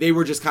that they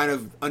were just kind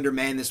of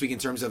undermanned this week in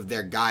terms of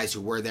their guys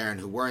who were there and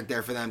who weren't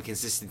there for them.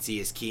 Consistency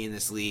is key in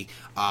this league,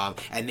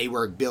 and they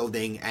were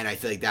building, and I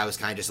feel like that was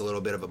kind of just a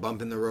little bit of a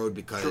bump in the road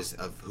because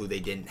of who they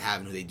didn't have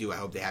and who they do. I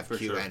hope they have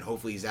Q and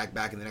hopefully Zach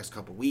back in the next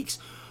couple weeks.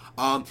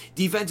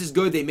 Defense is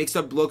good. They mixed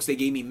up looks. They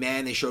gave me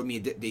man. They showed me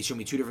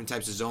two different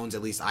types of zones.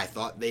 At least I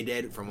thought they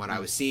did from what I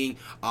was seeing.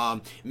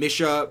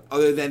 Misha,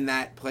 other than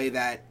that play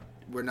that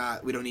we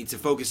don't need to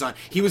focus on.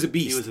 He was a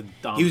beast.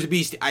 He was a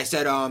beast. I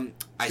said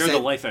Scared the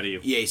life out of you.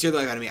 Yeah, he scared the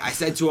life out of me. I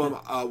said to him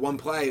one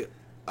play.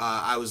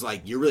 I was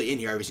like, you're really in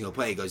here every single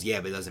play. He goes,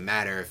 yeah, but it doesn't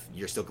matter if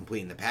you're still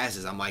completing the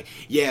passes. I'm like,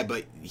 yeah,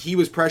 but he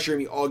was pressuring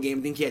me all game.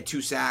 I think he had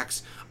 2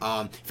 sacks.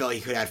 Felt like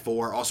he could have had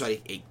 4. Also had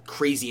a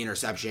crazy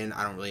interception.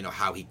 I don't really know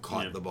how he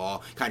caught the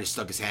ball. Kind of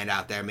stuck his hand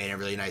out there, made a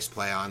really nice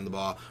play on the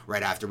ball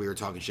right after we were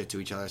talking shit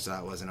to each other. So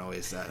that wasn't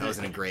always that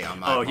wasn't a great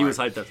on my part. He was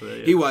hyped up for that.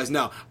 Yeah. He was,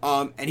 no.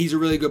 And he's a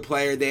really good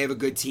player. They have a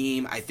good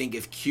team. I think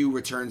if Q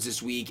returns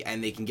this week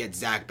and they can get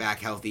Zach back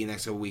healthy in the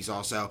next couple weeks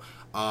also,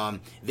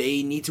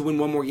 they need to win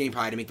one more game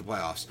probably to make the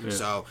playoffs. Yeah.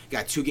 So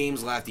got 2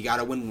 games left. You got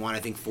to win one. I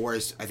think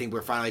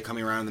we're finally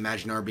coming around. The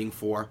magic number being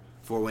 4.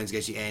 4 wins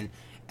gets you in.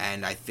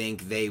 And I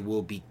think they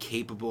will be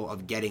capable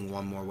of getting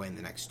one more win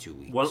the next 2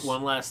 weeks.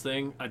 One last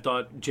thing. I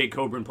thought Jake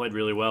Coburn played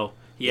really well.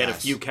 He had a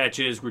few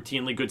catches,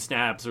 routinely good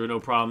snaps. There were no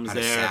problems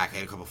there. Had a sack.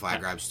 Had a couple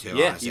flag grabs, too.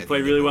 Yeah, he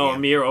played really well.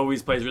 Amir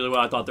always plays really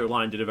well. I thought their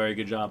line did a very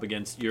good job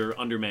against your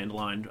undermanned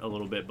line a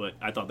little bit, but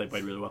I thought they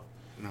played really well.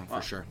 No,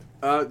 for sure.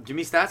 Give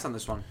me stats on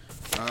this one.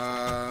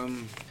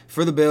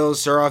 For the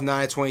Bills, Suroff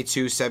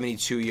 9-22,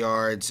 72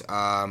 yards.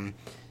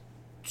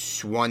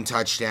 1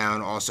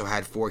 touchdown, also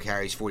had 4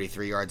 carries,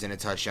 43 yards, and a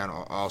touchdown.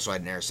 Also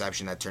had an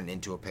interception that turned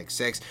into a pick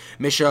 6.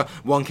 Misha,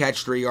 1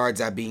 catch, 3 yards,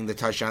 that being the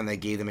touchdown that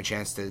gave them a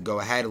chance to go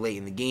ahead late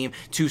in the game.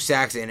 2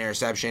 sacks and an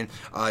interception.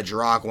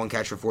 Jirach, 1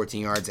 catch for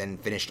 14 yards and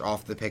finished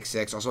off the pick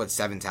 6. Also had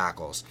 7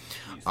 tackles.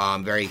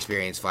 Very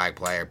experienced flag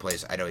player.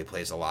 I know he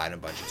plays a lot in a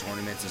bunch of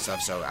tournaments and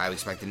stuff, so I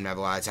expected him to have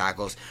a lot of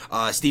tackles.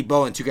 Steve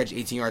Bowen, 2 catch,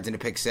 18 yards and a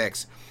pick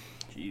 6.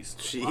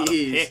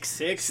 Jeez. Pick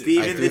 6.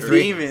 Steven the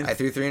Demon. I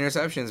threw 3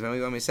 interceptions, man. What do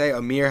you want me to say?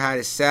 Amir had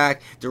a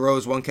sack.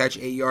 DeRose, 1 catch,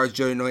 8 yards.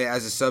 Joe Noya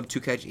as a sub,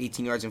 2 catch,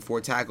 18 yards and 4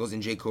 tackles.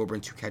 And Jake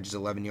Coburn, 2 catches,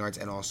 11 yards,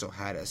 and also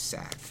had a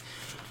sack.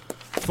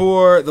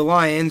 For the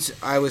Lions,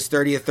 I was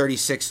 30 of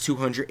 36,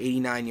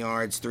 289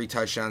 yards, 3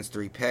 touchdowns,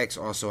 3 picks.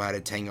 Also had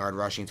a 10-yard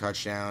rushing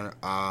touchdown.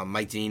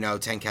 Mike Danino,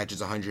 10 catches,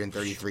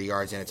 133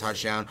 yards, and a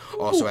touchdown.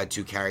 Also had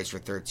 2 carries for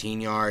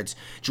 13 yards.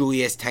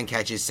 Julius, 10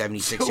 catches,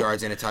 76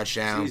 yards, and a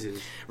touchdown.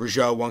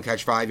 Rougeau, 1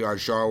 catch, 5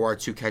 yards. Jarwar,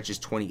 2 catches,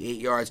 28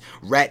 yards.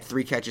 Rhett,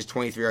 3 catches,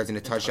 23 yards, and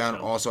a touchdown.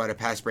 Also had a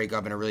pass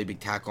breakup and a really big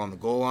tackle on the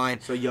goal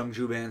line. So young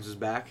Jubans was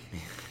back?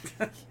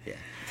 Yeah.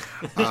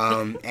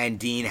 And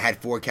Dean had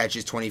 4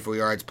 catches, 24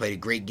 yards, played a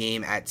great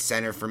game at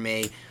center for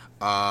me.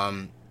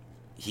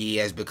 He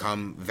has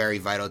become very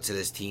vital to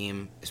this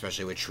team,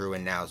 especially with True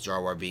and now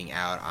Jarwar being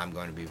out. I'm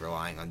going to be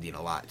relying on Dean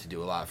a lot to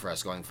do a lot for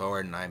us going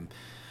forward, and I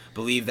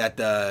believe that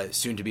the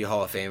soon-to-be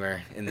Hall of Famer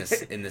in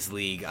this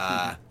league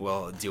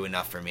will do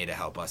enough for me to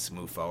help us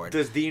move forward.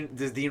 Does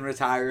Dean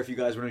retire if you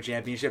guys win a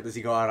championship? Does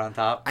he go out on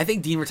top? I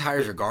think Dean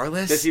retires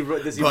regardless. Does he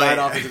ride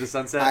off into the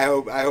sunset? I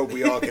hope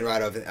we all can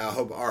ride off. I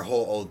hope our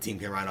whole old team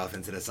can ride off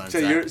into the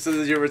sunset. So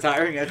you're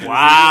retiring after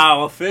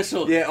wow,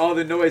 official. Yeah, all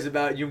the noise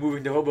about you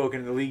moving to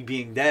Hoboken and the league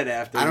being dead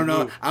after. I don't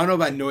know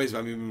about noise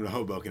about me moving to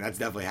Hoboken. That's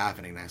definitely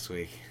happening next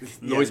week.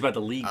 Noise about the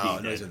league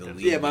being noise dead. about the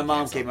league. Yeah, my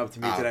mom came up to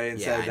me today and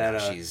said that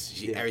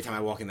every time I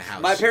walk in the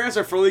house. My parents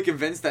are fully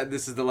convinced that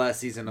this is the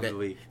last season of the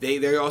league.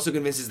 They're also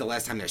convinced it's the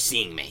last time they're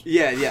seeing me.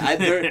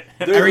 Yeah.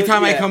 Every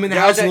time I come in the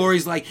house,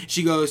 Lori's like,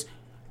 she goes,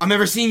 I'm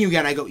never seeing you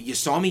again. I go, you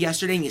saw me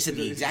yesterday and you said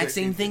the exact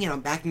same thing and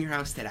I'm back in your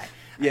house today.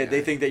 Yeah,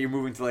 they think that you're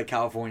moving to like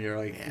California or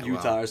like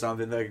Utah or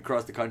something, like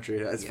across the country.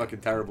 That's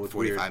fucking terrible. It's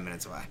 45 weird.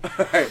 minutes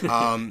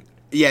away.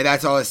 Yeah,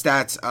 that's all his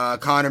stats.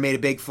 Connor made a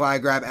big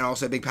flag grab and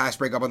also a big pass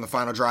breakup on the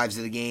final drives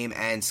of the game,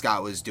 and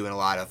Scott was doing a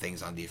lot of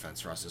things on defense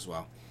for us as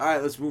well. All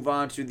right, let's move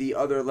on to the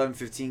other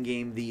 11-15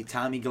 game, the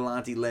Tommy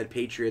Galante-led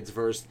Patriots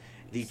versus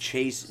the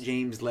Chase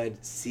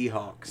James-led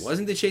Seahawks.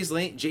 Wasn't the Chase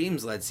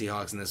James-led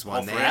Seahawks in this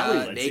one?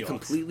 They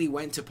completely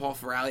went to Paul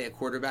Ferrali at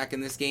quarterback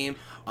in this game.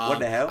 What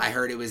the hell? I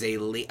heard it was a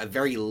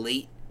very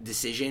late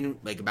decision,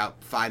 like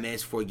about 5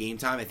 minutes before game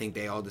time. I think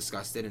they all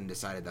discussed it and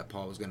decided that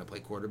Paul was going to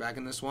play quarterback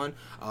in this one.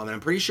 And I'm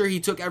pretty sure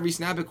he took every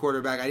snap at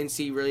quarterback. I didn't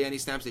see really any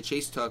snaps that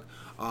Chase took.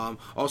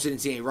 Also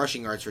didn't see any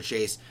rushing yards for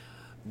Chase.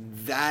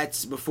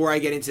 That's before I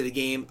get into the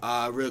game.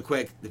 Real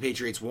quick, the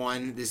Patriots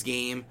won this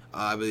game.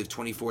 I believe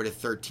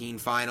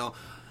 24-13 final.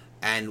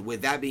 And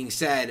with that being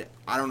said,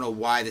 I don't know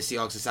why the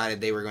Seahawks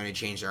decided they were going to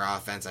change their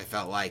offense. I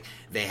felt like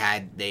they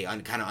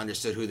kind of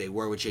understood who they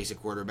were with Chase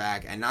at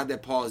quarterback. And not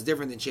that Paul is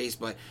different than Chase,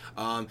 but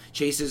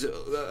Chase is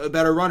a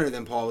better runner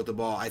than Paul with the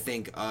ball. I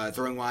think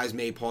throwing-wise,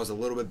 maybe Paul's a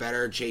little bit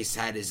better. Chase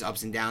had his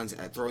ups and downs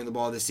at throwing the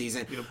ball this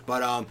season. Yep.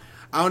 But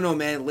I don't know,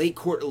 man.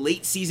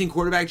 Late season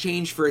quarterback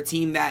change for a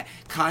team that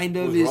kind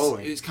of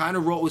was kind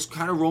of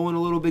rolling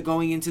a little bit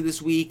going into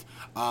this week.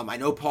 I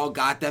know Paul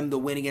got them the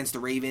win against the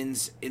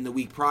Ravens in the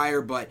week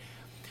prior, but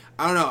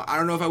I don't know. I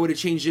don't know if I would have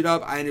changed it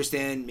up. I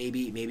understand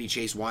maybe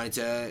Chase wanted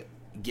to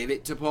give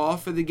it to Paul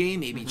for the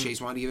game. Maybe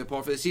Chase wanted to give it to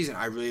Paul for the season.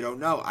 I really don't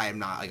know. I'm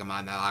not in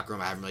that locker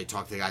room. I haven't really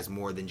talked to the guys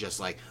more than just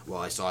like, well,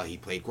 I saw he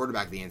played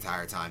quarterback the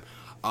entire time.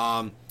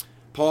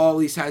 Paul at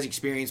least has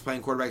experience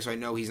playing quarterback, so I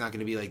know he's not going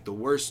to be like the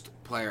worst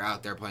player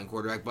out there playing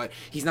quarterback, but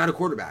he's not a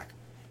quarterback.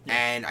 Yeah.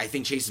 And I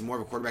think Chase is more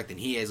of a quarterback than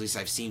he is. At least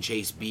I've seen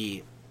Chase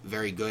be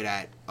very good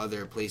at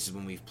other places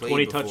when we've played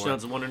 20 before.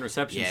 touchdowns and 1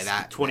 interception. Yeah,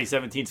 that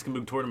 2017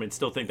 Scamboog tournament.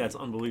 Still think that's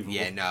unbelievable.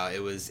 Yeah, no,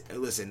 it was.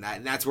 Listen,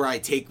 that's where I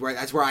take.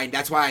 That's why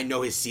I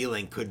know his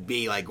ceiling could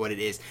be like what it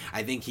is.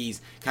 I think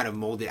he's kind of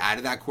molded out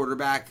of that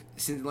quarterback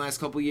since the last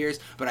couple of years,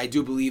 but I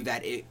do believe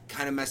that it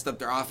kind of messed up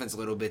their offense a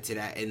little bit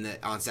today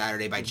on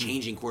Saturday by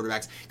changing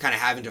quarterbacks, kind of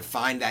having to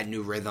find that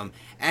new rhythm.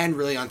 And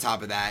really, on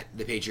top of that,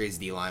 the Patriots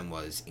D line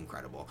was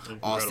incredible.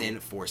 Austin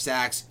 4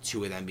 sacks,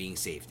 2 of them being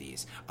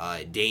safeties.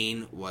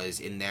 Dane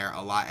was in there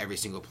a lot every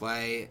single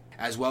play,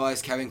 as well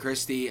as Kevin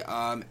Christie,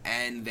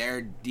 and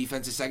their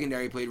defensive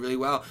secondary played really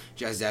well.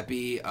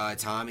 Giuseppe,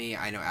 Tommy,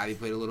 I know Abby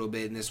played a little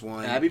bit in this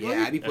one. Abby played?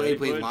 Yeah, Abby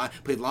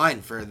played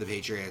line for the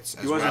Patriots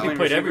as well. He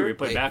played everywhere. He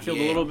played backfield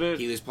a little bit.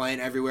 He was playing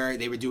everywhere.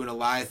 They were doing a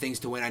lot of things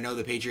to win. I know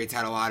the Patriots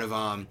had a lot of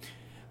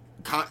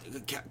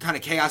kind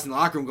of chaos in the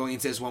locker room going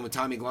into this one with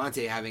Tommy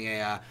Galante having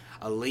a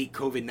late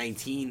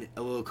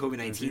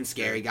COVID-19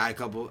 scare. He got a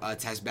couple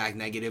tests back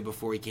negative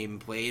before he came and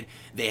played.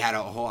 They had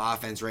a whole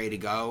offense ready to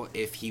go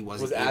if he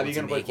wasn't able to make it. Was Abby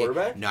going to play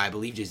quarterback? No, I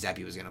believe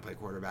Giuseppe was going to play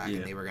quarterback,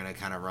 and they were going to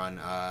kind of run.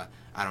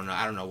 I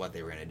don't know what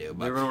they were going to do.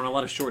 But they were running a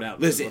lot of short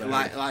outs. Listen, a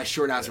lot of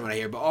short outs from what I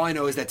hear. But all I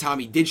know is that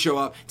Tommy did show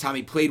up.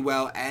 Tommy played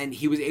well, and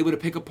he was able to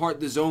pick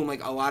apart the zone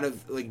like a lot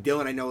of, like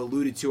Dylan I know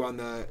alluded to on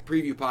the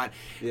preview pod.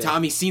 Yeah.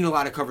 Tommy's seen a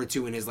lot of cover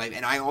 2 in his life,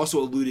 and I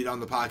also alluded on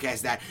the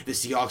podcast that the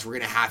Seahawks were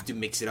going to have to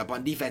mix it up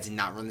on defense and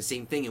not run the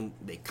same thing, and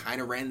they kind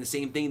of ran the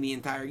same thing the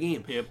entire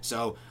game. Yep.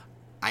 So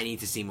I need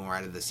to see more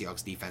out of the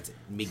Seahawks defense,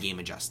 mid-game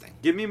adjusting.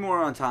 Give me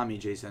more on Tommy,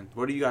 Jason.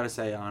 What do you got to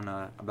say on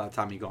about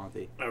Tommy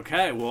Galante?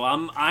 Okay, well,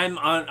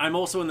 I'm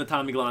also in the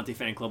Tommy Galante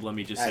fan club. Let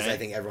me just say, as I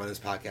think everyone on this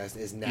podcast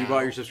is now. You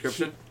bought your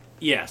subscription?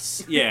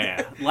 Yes,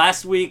 yeah.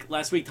 Last week,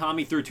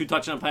 Tommy threw 2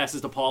 touchdown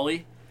passes to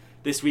Paulie.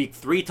 This week,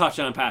 3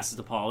 touchdown passes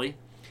to Paulie.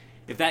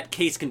 If that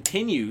case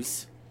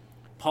continues,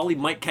 Paulie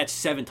might catch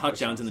 7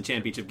 touchdowns in the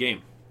championship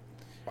game.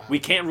 Wow. We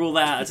can't rule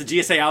that. That's a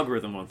GSA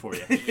algorithm one for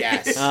you.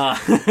 Yes.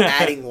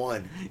 Adding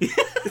 1. Hey,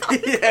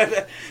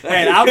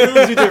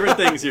 algorithms do different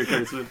things here,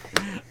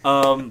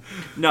 Kurtzman.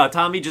 No,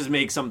 Tommy just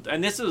makes some...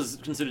 And this is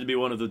considered to be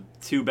one of the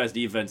 2 best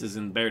defenses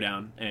in Bear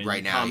Down. And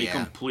right now, Tommy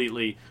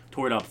completely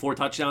tore it up. 4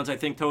 touchdowns, I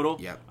think, total.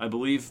 Yep. I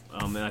believe.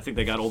 And I think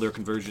they got all their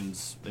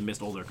conversions. They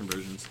missed all their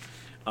conversions.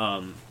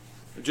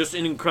 Just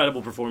an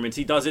incredible performance.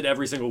 He does it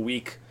every single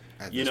week.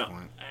 At this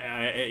point.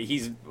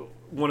 He's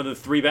one of the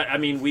 3 best. I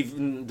mean, we've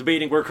been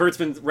debating where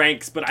Kurtzman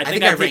ranks, but I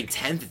think I ranked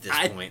 10th at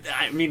this point.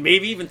 I mean,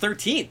 maybe even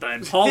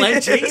 13th. Paul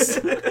and Chase.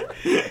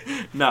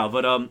 No,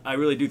 but I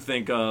really do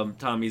think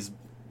Tommy's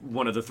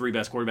one of the 3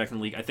 best quarterbacks in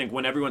the league. I think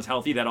when everyone's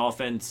healthy, that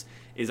offense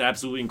is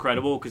absolutely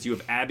incredible because you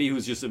have Abby,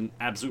 who's just an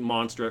absolute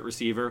monster at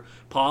receiver.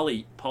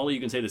 Paulie, you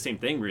can say the same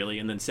thing, really.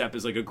 And then Sepp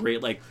is like a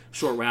great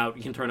short route.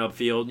 He can turn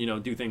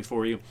upfield, do things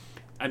for you.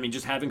 I mean,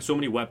 just having so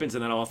many weapons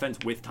in that offense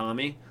with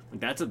Tommy,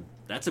 that's a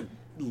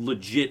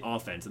legit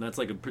offense, and that's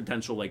like a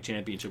potential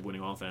championship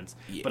winning offense.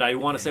 Yeah, but I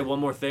want to say one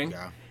more thing.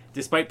 Yeah.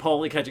 Despite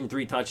Paulie catching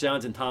 3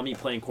 touchdowns and Tommy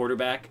playing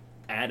quarterback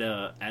at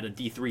a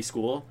D3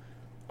 school,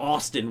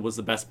 Austin was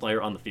the best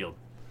player on the field.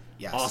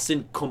 Yes.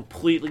 Austin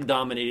completely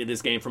dominated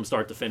this game from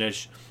start to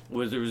finish.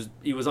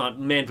 He was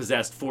on man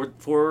possessed.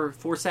 4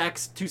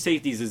 sacks, 2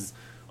 safeties is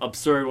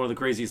absurd. One of the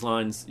craziest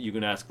lines you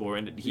can ask for,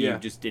 and he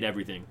just did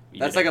everything.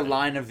 That's like a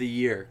line of the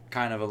year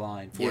kind of a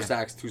line. 4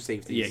 sacks, 2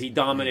 safeties. Yeah, he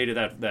dominated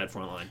that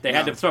front line. They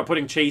had to start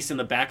putting Chase in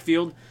the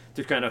backfield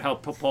to kind of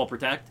help Paul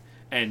protect.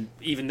 And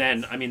even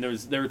then, I mean,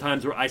 there were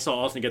times where I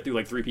saw Austin get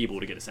through 3 people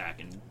to get a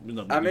sack.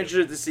 And I'm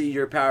interested to see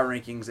your power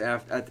rankings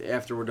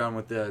after we're done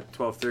with the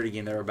 12:30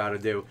 game that we're about to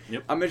do.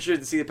 Yep. I'm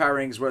interested to see the power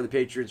rankings where the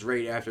Patriots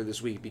rate after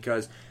this week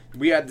because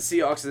we had the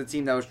Seahawks as a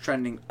team that was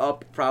trending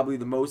up probably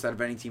the most out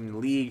of any team in the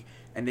league,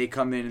 and they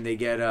come in and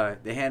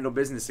they handle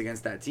business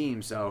against that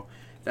team. So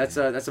that's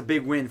a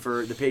big win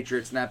for the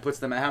Patriots, and that puts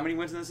them at how many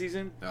wins in the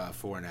season?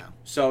 4 now.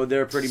 So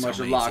they're pretty much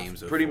a lock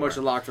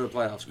for the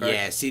playoffs, correct?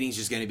 Yeah, seeding's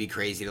just going to be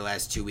crazy the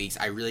last 2 weeks.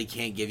 I really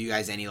can't give you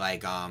guys any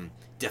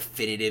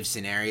definitive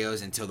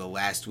scenarios until the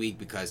last week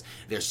because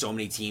there's so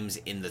many teams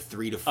in the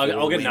 3 to 4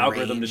 I'll get an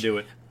algorithm range. to do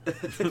it.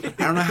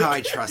 I don't know how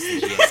I trust the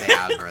GSA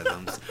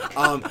algorithms.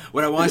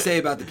 What I want to say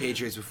about the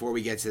Patriots before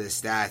we get to the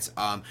stats,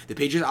 the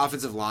Patriots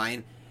offensive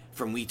line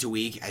from week to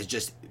week has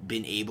just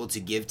been able to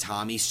give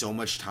Tommy so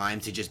much time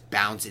to just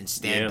bounce and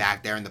stand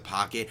back there in the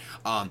pocket.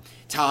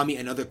 Tommy,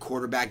 another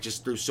quarterback,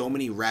 just through so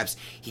many reps.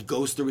 He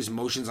goes through his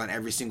motions on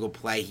every single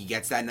play. He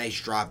gets that nice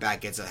drop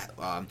back, gets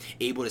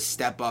able to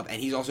step up, and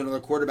he's also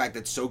another quarterback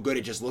that's so good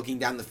at just looking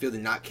down the field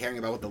and not caring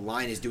about what the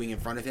line is doing in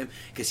front of him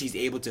because he's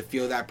able to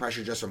feel that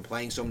pressure just from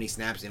playing so many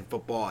snaps in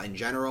football in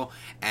general.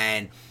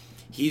 And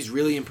he's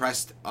really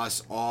impressed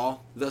us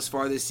all thus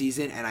far this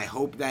season, and I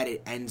hope that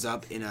it ends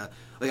up in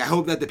I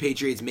hope that the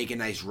Patriots make a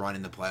nice run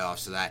in the playoffs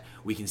so that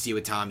we can see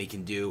what Tommy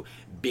can do.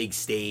 Big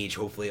stage,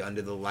 hopefully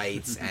under the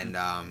lights, and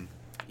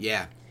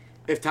yeah.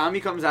 If Tommy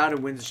comes out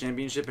and wins the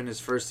championship in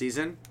his first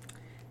season,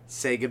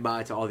 say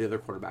goodbye to all the other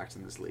quarterbacks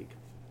in this league.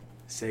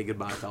 Say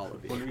goodbye to all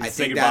of you. I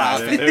Say think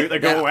goodbye. that They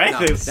go away.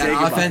 They say that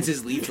goodbye. offense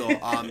is lethal.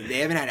 They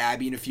haven't had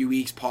Abby in a few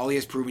weeks. Paulie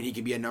has proven he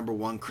can be a number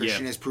one.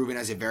 Christian has proven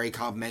as a very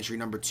complimentary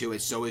number two,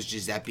 and so is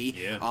Giuseppe.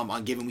 Yeah.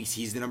 On given weeks,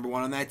 he's the number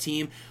one on that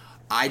team.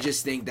 I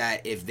just think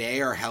that if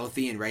they are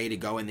healthy and ready to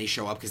go and they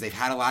show up, because they've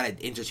had a lot of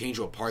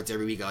interchangeable parts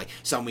every week. Like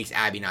some weeks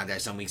Abby not there,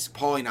 some weeks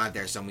Paulie not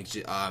there, some weeks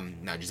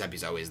no,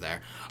 Giuseppe's always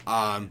there.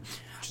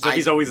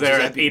 Giuseppe's always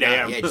there at 8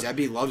 a.m. Yeah,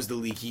 Giuseppe loves the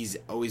league. He's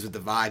always with the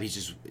vibe. He's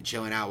just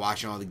chilling out,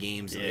 watching all the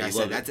games. Yeah, Like I you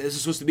said, love it. this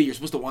is supposed to be. You're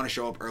supposed to want to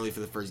show up early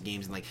for the first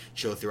games and like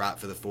chill throughout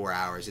for the 4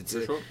 hours.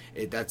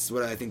 That's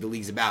what I think the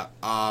league's about.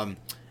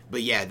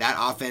 But yeah, that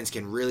offense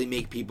can really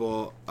make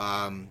people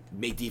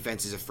make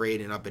defenses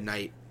afraid and up at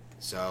night.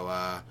 So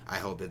I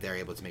hope that they're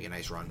able to make a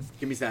nice run.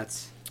 Give me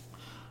stats.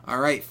 All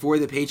right, for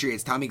the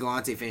Patriots, Tommy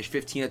Galante finished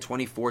 15 of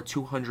 24,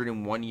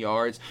 201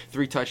 yards,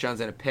 3 touchdowns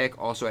and a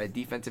pick. Also had a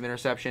defensive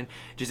interception.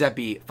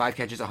 Giuseppe, 5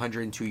 catches,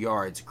 102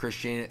 yards.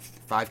 Christian,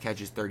 5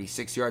 catches,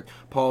 36 yards.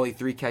 Paulie,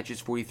 3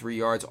 catches, 43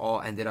 yards.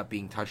 All ended up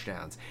being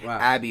touchdowns. Wow.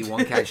 Abby,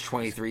 1 catch,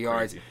 23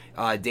 yards.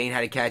 Dane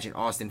had a catch, and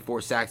Austin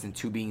 4 sacks and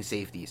 2 being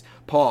safeties.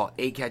 Paul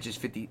 8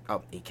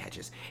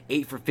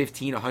 for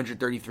 15,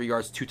 133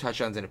 yards, 2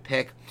 touchdowns and a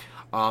pick.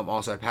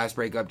 Also a pass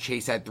breakup.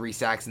 Chase had 3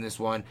 sacks in this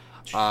one.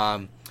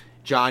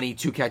 Johnny,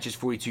 2 catches,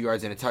 42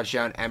 yards, and a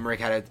touchdown. Emmerich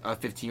had a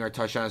 15-yard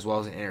touchdown as well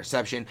as an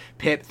interception.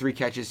 Pip, 3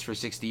 catches for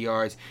 60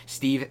 yards.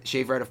 Steve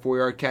Schaefer had a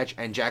 4-yard catch,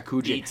 and Jack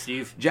Kujic. Eat,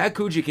 Steve. Jack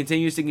Kujic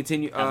continues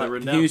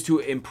to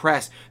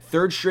impress.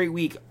 Third straight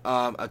week,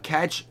 a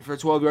catch for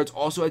 12 yards.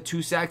 Also had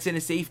 2 sacks and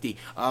a safety.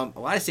 A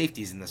lot of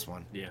safeties in this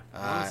one. Yeah.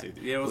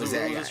 It was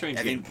a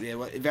strange game.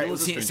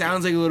 It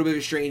sounds like a little bit of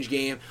a strange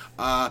game.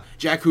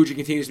 Jack Kujic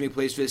continues to make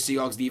plays for the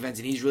Seahawks defense,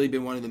 and he's really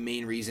been one of the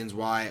main reasons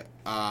why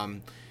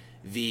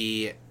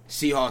the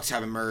Seahawks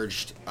have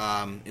emerged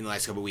in the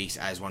last couple of weeks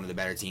as one of the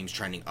better teams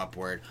trending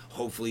upward.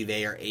 Hopefully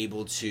they are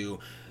able to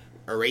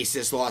erase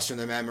this loss from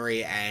their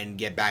memory and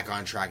get back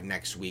on track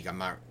next week. Don't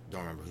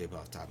remember who they put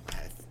off the top of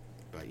my head.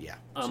 But yeah.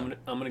 I'm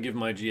going to give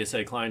my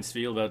GSA clients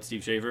feel about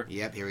Steve Schaefer.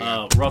 Yep, here we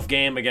go. Rough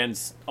game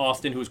against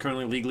Austin, who's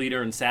currently league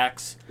leader in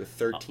sacks. With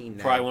 13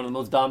 now. Probably one of the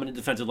most dominant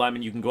defensive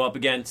linemen you can go up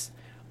against.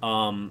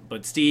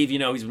 But Steve,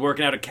 he's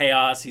working out of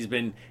chaos. He's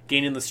been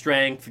gaining the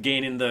strength,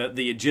 gaining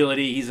the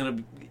agility. He's going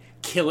to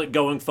kill it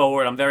going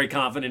forward. I'm very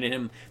confident in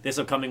him this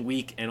upcoming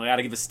week. And I got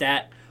to give a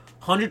stat.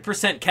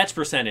 100% catch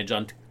percentage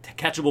on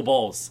catchable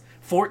balls.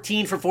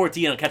 14 for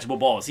 14 on catchable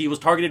balls. He was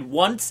targeted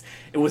once.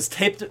 It was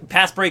tipped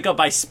pass breakup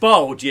by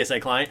Spo, GSA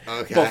client,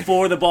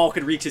 before the ball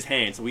could reach his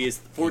hand. So he is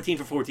 14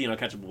 for 14 on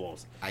catchable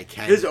balls.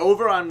 His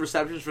over on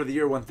receptions for the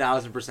year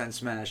 1,000%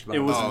 smashed. It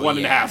was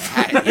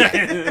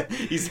 1.5.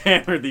 He's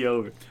hammered the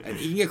over. And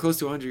he can get close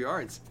to 100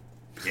 yards.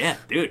 Yeah,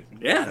 dude.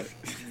 Yeah.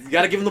 You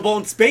got to give him the ball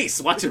in space.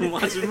 Watch him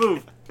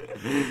move.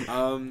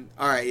 All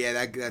right,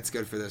 yeah, that's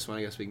good for this one.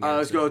 I guess we can.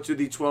 Let's go to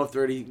the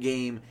 12:30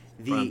 game.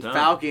 The Prime time.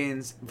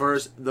 Falcons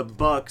versus the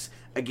Bucks,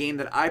 a game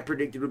that I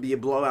predicted would be a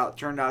blowout,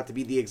 turned out to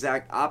be the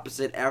exact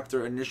opposite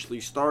after initially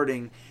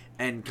starting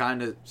and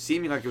kind of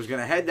seeming like it was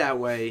going to head that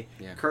way.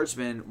 Yeah.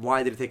 Kurtzman,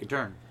 why did it take a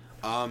turn?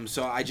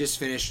 So I just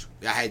finished.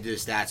 I had to do the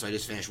stats, so I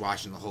just finished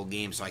watching the whole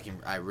game, so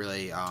I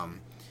really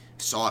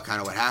saw kind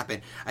of what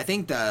happened. I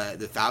think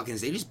the Falcons,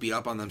 they just beat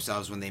up on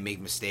themselves when they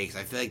make mistakes.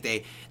 I feel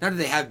like not that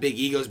they have big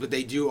egos, but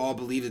they do all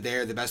believe that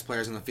they're the best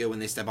players on the field when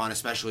they step on,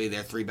 especially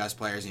their 3 best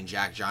players in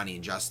Jack, Johnny,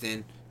 and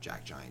Justin.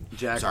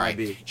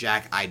 IB.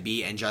 Jack,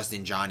 IB, and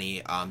Justin.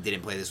 Johnny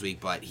didn't play this week,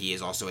 but he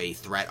is also a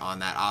threat on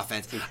that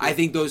offense. I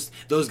think those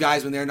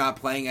guys, when they're not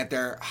playing at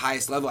their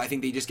highest level, I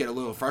think they just get a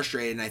little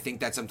frustrated, and I think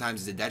that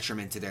sometimes is a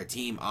detriment to their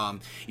team.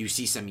 You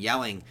see some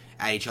yelling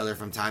at each other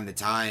from time to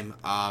time.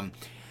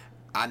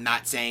 I'm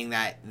not saying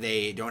that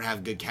they don't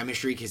have good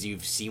chemistry, because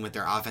you've seen what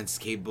their offense is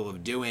capable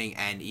of doing,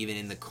 and even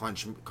in the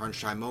crunch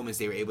time moments,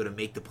 they were able to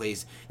make the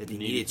plays that they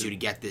needed to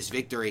get this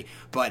victory.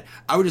 But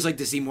I would just like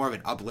to see more of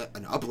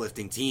an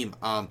uplifting team.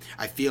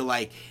 I feel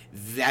like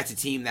that's a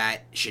team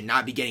that should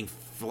not be getting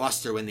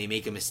flustered when they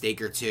make a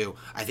mistake or two.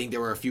 I think there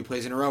were a few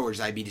plays in a row where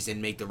IB just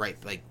didn't make the right,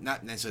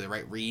 not necessarily the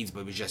right reads, but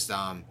it was just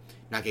not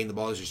getting the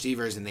ball as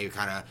receivers, and they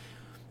kind of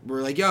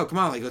were like, yo, come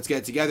on, let's get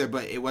it together.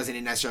 But it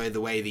wasn't necessarily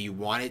the way that you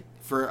want it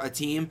for a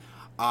team.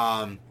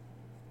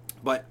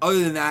 But other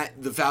than that,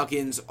 the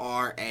Falcons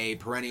are a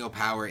perennial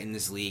power in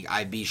this league.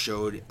 IB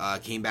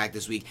came back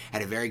this week,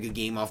 had a very good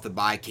game off the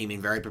bye, came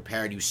in very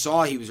prepared. You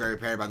saw he was very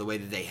prepared by the way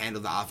that they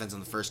handled the offense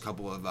on the first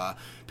couple of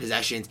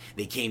possessions.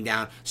 They came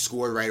down,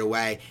 scored right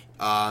away,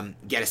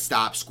 get a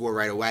stop, score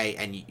right away,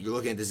 and you're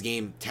looking at this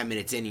game 10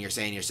 minutes in, and you're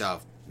saying to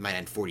yourself, it might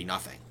end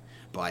 40-0.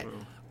 But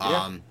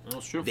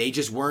that's true. they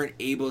just weren't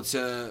able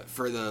to,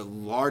 for the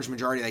large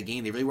majority of that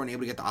game, they really weren't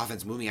able to get the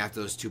offense moving after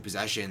those 2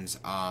 possessions.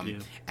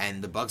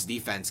 And the Bucs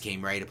defense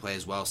came ready to play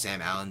as well.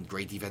 Sam Allen,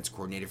 great defense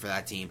coordinator for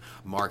that team.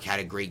 Mark had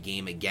a great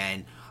game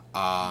again.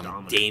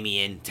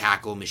 Damian,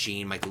 tackle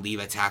machine. Michael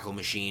Leva, tackle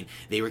machine.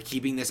 They were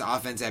keeping this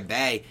offense at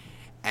bay.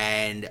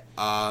 And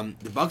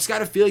the Bucs got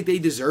to feel like they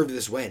deserved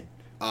this win.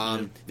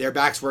 Their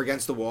backs were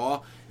against the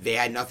wall. They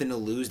had nothing to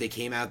lose. They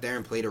came out there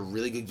and played a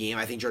really good game.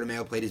 I think Joe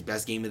DeMayo played his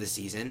best game of the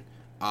season.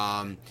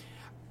 And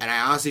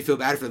I honestly feel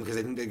bad for them because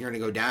I think they're going to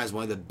go down as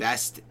one of the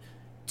best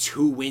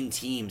 2-win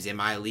teams in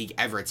my league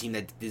ever. A team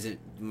that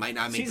might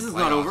not make Season's the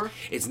playoffs.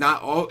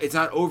 not over. It's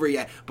not over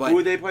yet. But who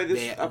would they play this?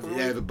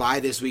 They have a bye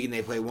this week and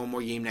they play one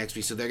more game next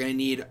week. So they're going to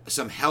need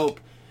some help.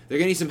 They're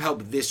going to need some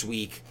help this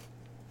week.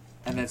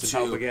 And then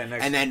some help again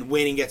next and then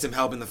win and get some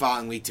help in the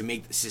following week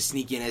to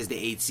sneak in as the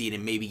 8th seed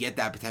and maybe get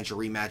that potential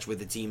rematch with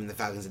the team in the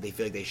Falcons that they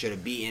feel like they should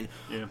have beaten.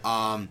 Yeah.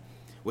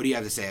 What do you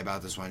have to say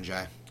about this one,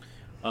 Jay?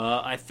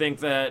 I think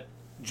that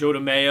Joe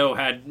DeMayo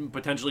had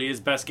potentially his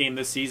best game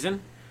this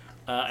season.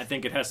 I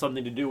think it has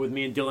something to do with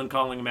me and Dylan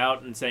calling him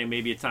out and saying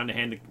maybe it's time to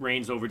hand the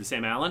reins over to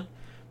Sam Allen.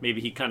 Maybe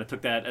he kind of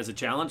took that as a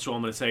challenge, so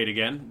I'm going to say it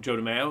again. Joe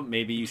DeMayo,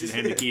 maybe you should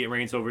hand the key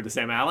reins over to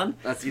Sam Allen.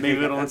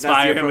 Maybe it'll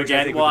inspire him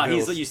again. Well,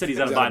 you said he's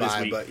on a bye this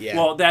week. Yeah.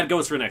 Well, that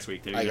goes for next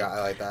week, too. I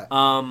like that.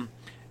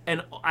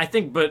 And I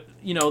think,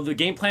 the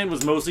game plan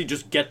was mostly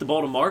just get the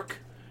ball to Mark,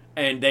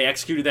 and they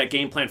executed that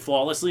game plan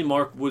flawlessly.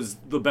 Mark was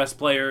the best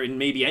player in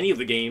maybe any of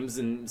the games,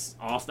 and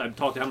Austin, I've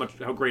talked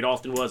how great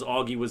Austin was.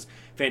 Augie was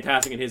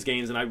fantastic in his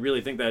games, and I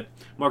really think that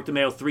Mark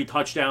DeMayo, 3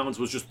 touchdowns,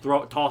 was just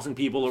tossing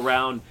people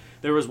around.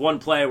 There was one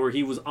play where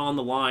he was on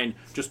the line,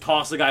 just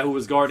tossed the guy who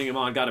was guarding him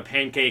on, got a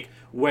pancake,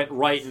 went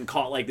right and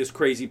caught like this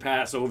crazy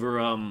pass over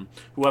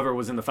whoever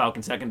was in the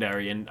Falcon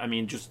secondary. And I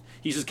mean,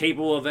 he's just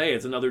capable of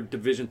it's another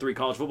Division III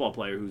college football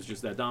player who's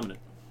just that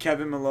dominant.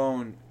 Kevin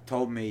Malone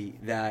told me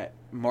that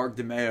Mark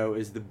DeMayo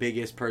is the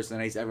biggest person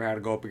that he's ever had to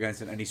go up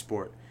against in any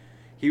sport.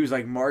 He was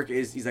like,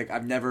 he's like,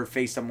 I've never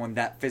faced someone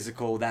that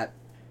physical, that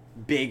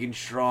big and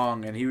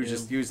strong. And he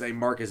was like,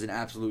 Mark is an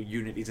absolute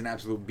unit. He's an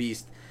absolute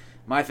beast.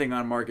 My thing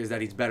on Mark is that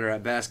he's better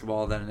at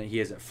basketball than he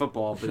is at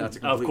football, but that's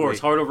a completely... Of course,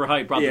 heart over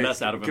height brought the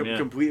best out of him,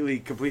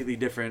 completely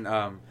different.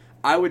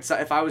 I would,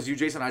 if I was you,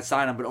 Jason, I'd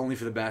sign him, but only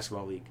for the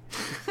basketball league.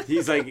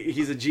 He's a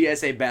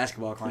GSA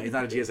basketball client. He's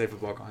not a GSA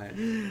football client.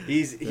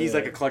 He's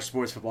like a Clutch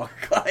Sports football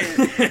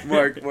client,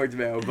 Mark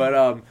DeMayo. But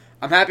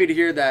I'm happy to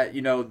hear that,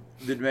 the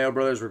DeMayo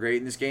brothers were great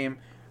in this game.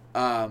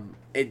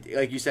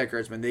 Like you said,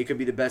 Kurtzman, they could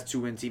be the best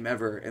 2-win team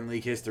ever in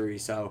league history.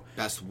 So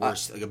best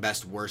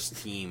worst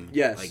team.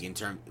 Yes, like in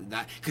term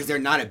that because they're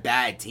not a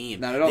bad team.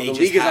 Not at all. The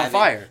league is on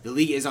fire. The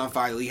league is on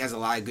fire. The league has a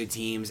lot of good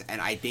teams,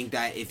 and I think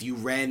that if you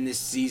ran this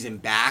season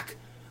back.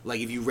 Like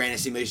if you ran a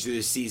simulation through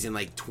this season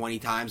like 20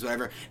 times,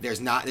 whatever,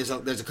 there's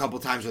a couple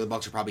times where the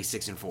Bucks are probably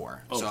 6-4.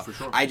 Oh, so for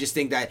sure. I just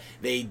think that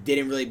they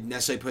didn't really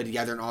necessarily put it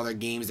together in all their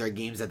games. There are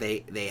games that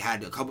they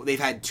had they've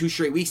had 2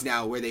 straight weeks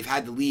now where they've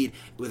had the lead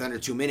with under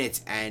 2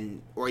 minutes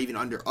or even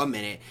under a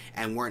minute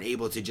and weren't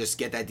able to just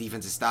get that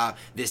defensive stop.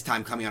 This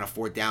time coming on a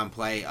 4th down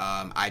play,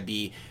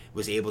 IB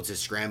was able to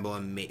scramble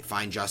and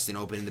find Justin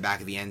open in the back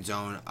of the end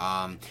zone.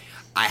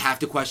 I have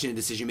to question the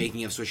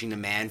decision-making of switching to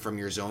man from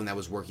your zone that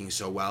was working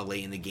so well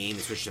late in the game.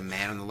 They switched to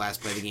man on the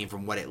last play of the game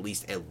from what at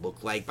least it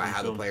looked like by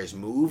how the players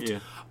moved. Yeah.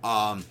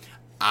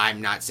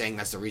 I'm not saying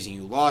that's the reason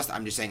you lost.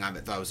 I'm just saying I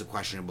thought it was a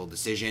questionable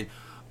decision.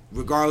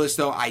 Regardless,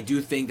 though, I do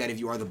think that if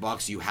you are the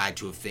Bucks, you had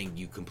to have think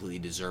you completely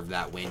deserved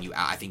that win.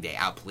 I think they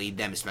outplayed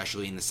them,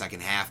 especially in the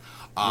second half.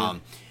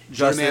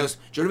 Joe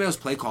DeMayo's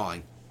play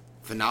calling.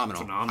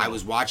 Phenomenal. I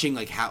was watching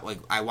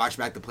I watched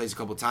back the plays a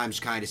couple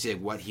times kind of to see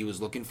what he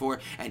was looking for,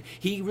 and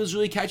he was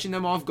really catching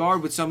them off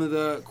guard with some of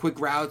the quick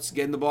routes,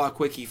 getting the ball out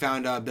quick. He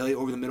found Billy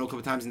over the middle a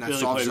couple times in that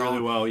soft zone.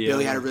 Really well, yeah,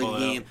 Billy had a really good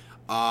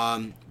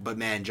game. But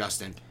man,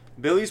 Justin.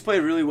 Billy's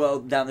played really well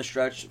down the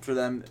stretch for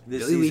them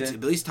this season.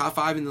 Billy's top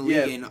 5 in the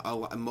league in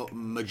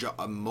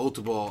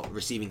multiple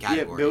receiving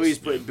categories.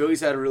 Yeah,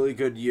 Billy's had a really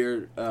good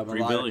year.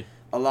 Billy.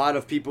 A lot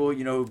of people,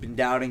 who've been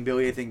doubting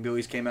Billy. I think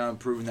Billy's came out and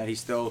proven that he's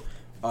still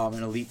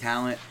an elite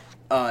talent.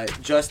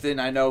 Justin,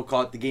 I know,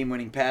 caught the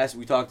game-winning pass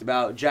we talked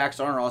about. Jack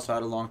Starner also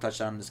had a long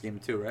touchdown in this game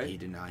too, right? He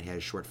did not. He had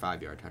a short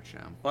 5-yard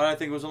touchdown. Well, I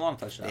think it was a long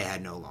touchdown. They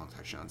had no long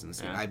touchdowns in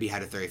this game. IB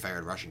had a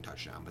 35-yard rushing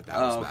touchdown, but that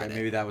was about it.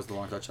 Maybe that was the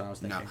long touchdown I was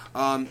thinking.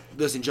 No.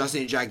 Listen,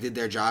 Justin and Jack did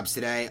their jobs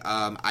today.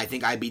 I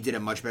think IB did a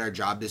much better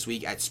job this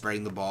week at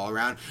spreading the ball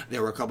around.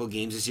 There were a couple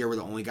games this year where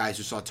the only guys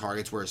who saw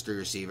targets were his 3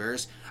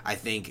 receivers. I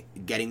think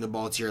getting the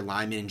ball to your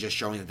linemen and just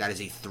showing that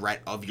is a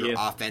threat of your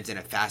offense and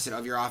a facet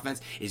of your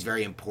offense is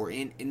very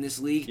important in this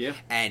league. Yeah.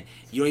 And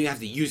you don't even have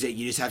to use it.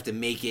 You just have to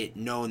make it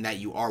known that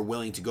you are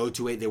willing to go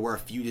to it. There were a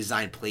few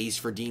designed plays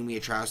for Dean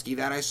Wiatrowski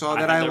that I saw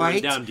that I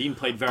liked. Down. Dean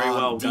played very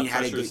well. Dean got had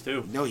pressures a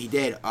good, too. No, he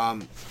did. I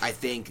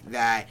think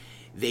that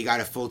they got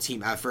a full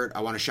team effort.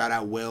 I want to shout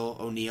out Will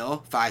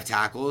O'Neal, 5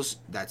 tackles.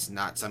 That's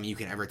not something you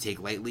can ever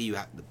take lightly.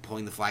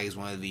 Pulling the flag is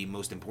one of the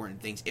most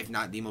important things, if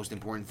not the most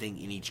important thing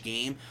in each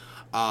game.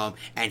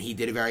 And he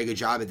did a very good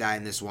job at that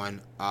in this one.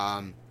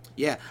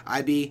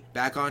 IB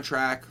back on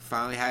track.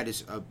 Finally had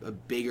a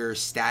bigger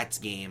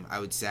stats game, I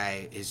would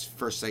say. His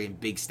second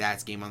big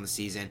stats game on the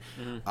season.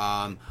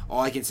 Mm-hmm.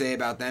 All I can say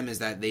about them is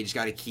that they just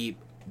got to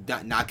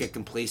not get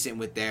complacent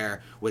with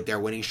their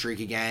winning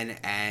streak again,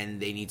 and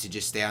they need to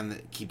just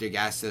keep their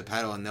gas to the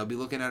pedal, and they'll be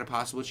looking at a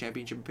possible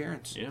championship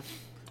appearance. Yeah.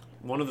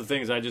 One of the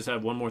things I just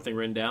have one more thing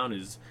written down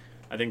is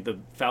I think the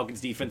Falcons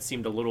defense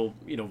seemed a little,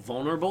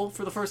 vulnerable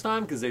for the first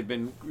time because they've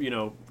been,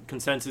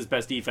 consensus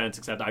best defense,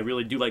 except I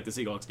really do like the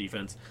Seahawks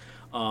defense.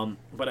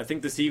 But I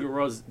think the secret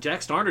was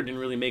Jack Starner didn't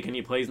really make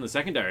any plays in the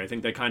secondary. I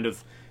think they kind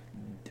of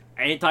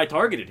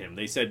anti-targeted him.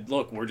 They said,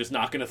 look, we're just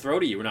not going to throw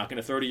to you. We're not going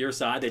to throw to your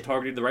side. They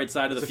targeted the right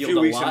side of the field a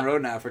lot. It's a few weeks in a row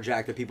now for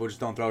Jack that people just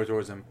don't throw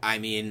towards him. I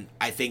mean,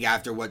 I think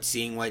after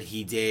seeing what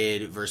he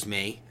did versus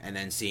me, and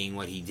then seeing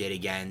what he did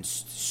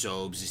against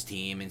Sobes'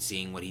 team, and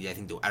seeing what I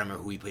don't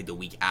remember who he played the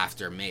week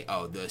after May.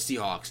 Oh, the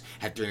Seahawks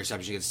had 3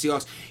 interceptions against the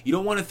Seahawks. You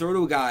don't want to throw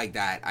to a guy like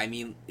that. I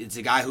mean, it's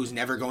a guy who's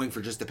never going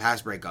for just the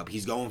pass breakup.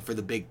 He's going for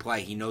the big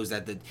play. He knows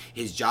that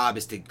his job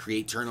is to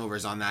create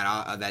turnovers on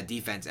that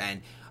defense,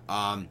 and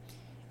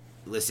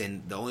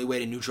listen, the only way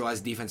to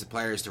neutralize a defensive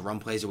player is to run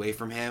plays away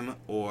from him,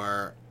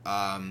 or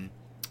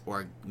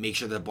make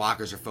sure the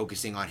blockers are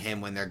focusing on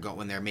him when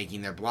they're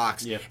making their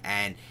blocks. Yep.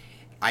 And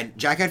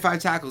Jack had 5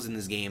 tackles in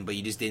this game, but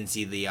you just didn't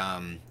see the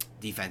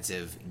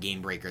defensive game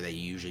breaker that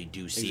you usually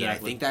do see. Exactly. And I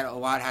think that a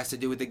lot has to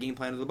do with the game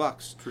plan of the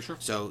Bucs. For sure.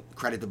 So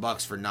credit the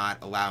Bucs for not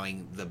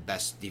allowing the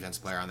best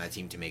defensive player on that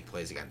team to make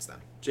plays against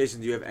them.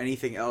 Jason, do you have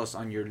anything else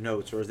on your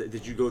notes, or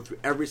did you go through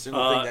every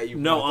single thing that you?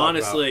 No, want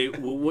to talk honestly,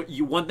 about?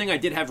 one thing I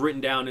did have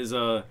written down is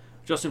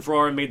Justin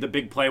Ferrara made the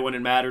big play when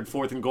it mattered,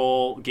 4th and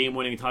goal,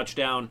 game-winning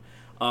touchdown,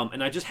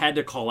 and I just had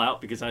to call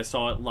out because I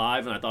saw it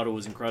live and I thought it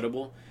was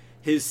incredible.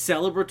 His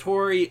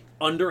celebratory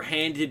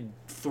underhanded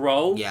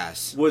throw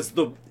was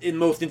the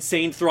most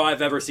insane throw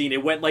I've ever seen.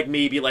 It went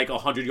maybe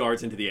 100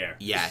 yards into the air.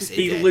 Yes,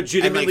 he did.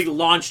 legitimately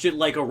launched it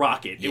like a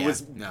rocket. It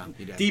was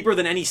deeper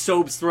than any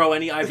Sobes throw,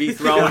 any IV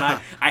throw,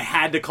 and I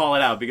had to call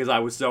it out because I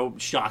was so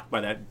shocked by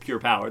that pure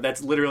power.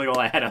 That's literally all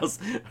I had else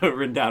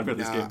written down for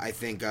this game. I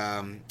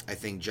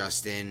think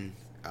Justin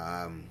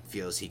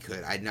feels he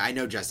could. I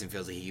know Justin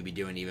feels like he could be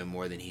doing even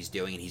more than he's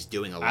doing, and he's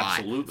doing a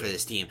lot for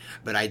this team.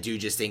 But I do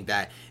just think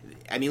that,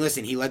 I mean,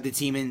 listen, he led the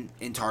team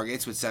in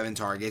targets with 7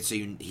 targets, so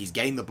he's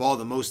getting the ball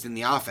the most in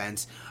the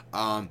offense.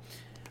 I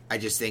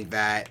just think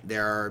that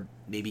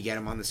maybe get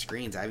him on the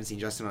screens. I haven't seen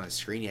Justin on the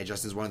screen yet.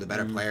 Justin's one of the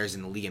better players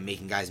in the league at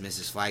making guys miss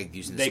his flag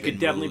using the spin They could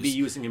definitely moves. be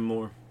using him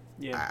more.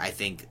 Yeah. I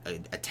think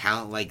a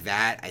talent like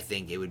that, I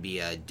think it would be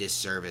a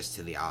disservice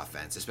to the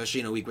offense,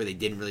 especially in a week where they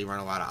didn't really run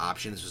a lot of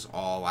options. This was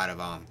all a lot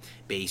of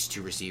base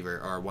 2 receiver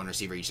or 1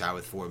 receiver each side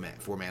with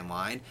 4-man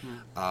line.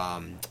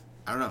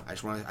 I don't know.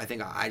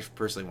 I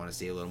personally want to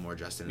see a little more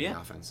Justin in the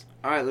offense.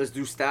 All right, let's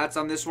do stats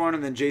on this one,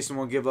 and then Jason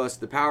will give us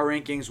the power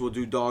rankings. We'll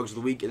do dogs of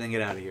the week, and then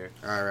get out of here.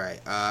 All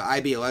right.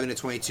 IB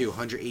 11-22,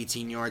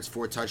 118 yards,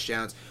 4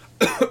 touchdowns,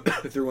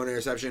 threw 1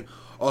 interception.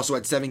 Also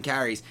had 7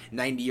 carries,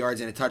 90 yards,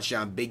 and a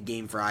touchdown. Big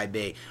game for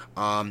IB.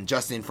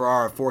 Justin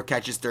Ferrara, 4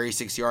 catches,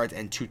 36 yards,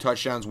 and 2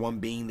 touchdowns, 1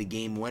 being the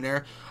game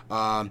winner.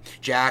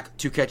 Jack,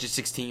 2 catches,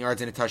 16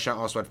 yards, and a touchdown.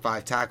 Also had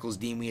 5 tackles.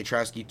 Dean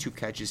Wiatrowski, 2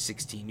 catches,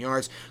 16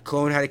 yards.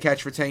 Cologne had a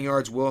catch for 10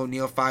 yards. Will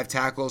O'Neal, 5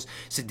 tackles.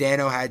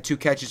 Sedano had 2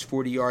 catches,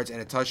 40 yards, and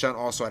a touchdown.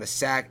 Also had a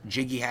sack.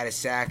 Jiggy had a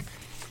sack.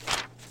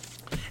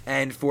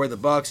 And for the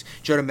Bucs,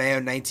 Joe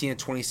DeMayo,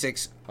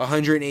 19-26,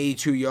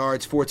 182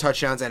 yards, 4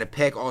 touchdowns, and a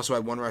pick. Also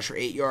had 1 rush for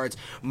 8 yards.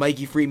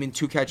 Mikey Freeman,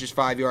 2 catches,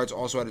 5 yards.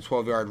 Also had a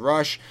 12-yard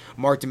rush.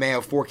 Mark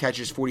DeMayo, 4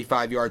 catches,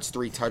 45 yards,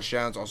 3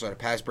 touchdowns. Also had a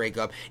pass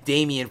breakup.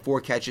 Damian, 4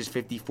 catches,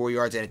 54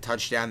 yards, and a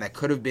touchdown. That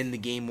could have been the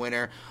game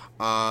winner.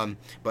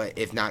 But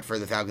if not for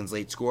the Falcons'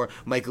 late score.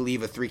 Mike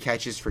Oliva, 3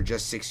 catches for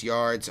just 6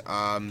 yards.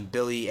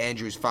 Billy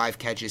Andrews, 5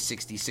 catches,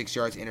 66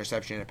 yards,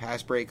 interception and a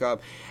pass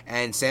breakup.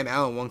 And Sam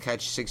Allen, 1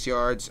 catch, 6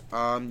 yards.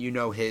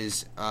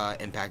 His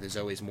impact is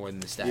always more than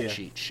the stat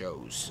sheet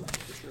shows.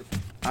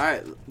 All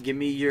right, give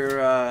me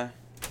your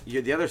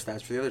the other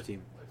stats for the other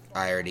team.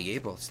 I already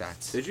gave both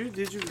stats. Did you?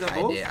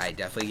 I did. I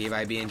definitely gave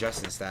IB and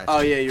Justin stats. Oh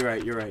yeah, you're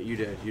right. You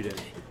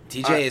did.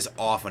 TJ is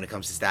off when it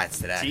comes to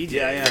stats today.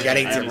 TJ,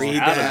 Forgetting to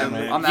read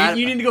them.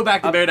 You need to go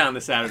back to Bear Down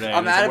this Saturday.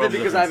 I'm out of it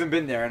because I haven't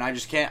been there, and I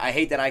just can't. I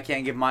hate that I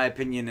can't give my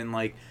opinion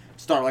and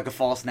start a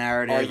false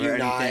narrative or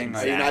anything.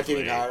 Are you not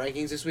getting power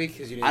rankings this week?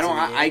 Because you didn't I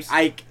don't. see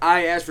the games?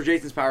 I asked for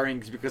Jason's power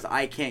rankings because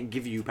I can't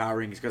give you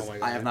power rankings because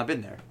I have not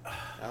been there.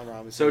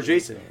 So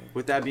Jason,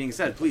 with that being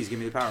said, please give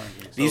me the power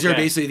rankings. These are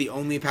basically the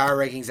only power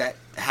rankings that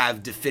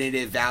have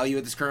definitive value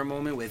at this current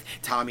moment, with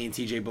Tommy and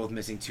TJ both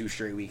missing 2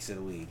 straight weeks of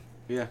the league.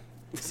 Yeah.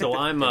 So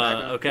I'm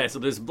okay. So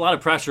there's a lot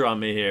of pressure on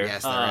me here.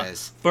 Yes, there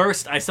is.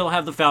 First, I still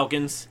have the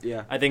Falcons.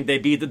 Yeah. I think they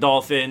beat the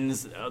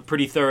Dolphins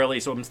pretty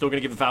thoroughly, so I'm still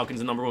gonna give the Falcons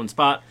the number 1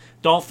 spot.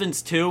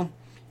 Dolphins 2,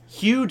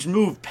 huge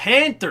move.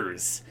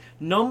 Panthers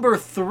number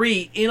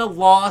 3 in a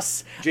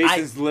loss.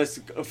 Jason's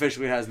list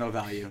officially has no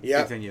value.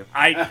 Yep. Continue.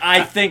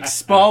 I think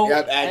Spo.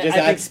 Yep, I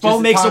think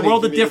Spo makes a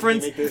world of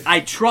difference. I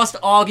trust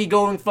Augie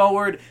going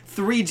forward.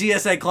 3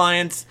 GSA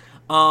clients.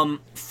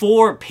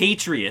 4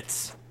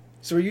 Patriots.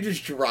 So are you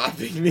just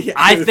dropping me?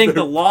 I think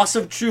the loss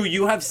of True,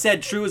 you have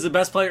said True is the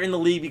best player in the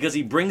league because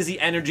he brings the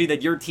energy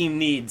that your team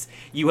needs.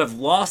 You have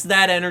lost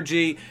that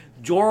energy.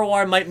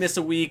 Jorowar might miss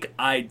a week.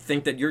 I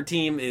think that your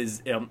team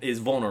is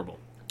vulnerable.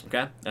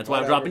 Okay? That's why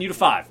I'm dropping you to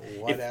 5.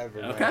 Whatever,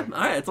 okay? man. All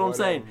right, that's all I'm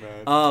saying.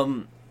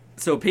 Man.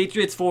 So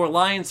Patriots 4,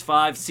 Lions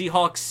 5,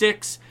 Seahawks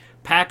 6,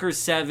 Packers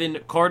 7,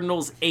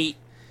 Cardinals 8,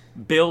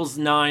 Bills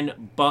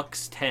 9,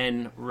 Bucks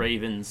 10,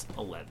 Ravens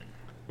 11.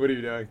 What are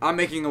you doing? I'm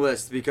making a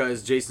list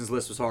because Jason's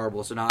list was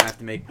horrible, so now I have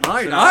to make. All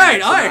right, so all now I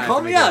right. have Call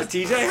to me make a out, list.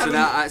 TJ. So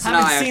now I have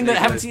to make a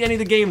Haven't list. seen any of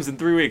the games in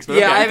 3 weeks. But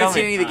Yeah, okay, I haven't tell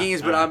seen me. any of the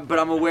games, but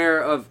I'm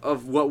aware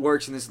of what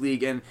works in this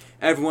league, and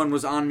everyone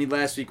was on me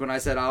last week when I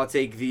said I would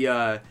take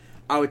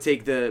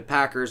the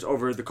Packers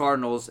over the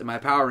Cardinals in my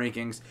power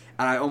rankings,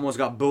 and I almost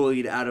got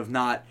bullied out of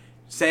not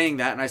saying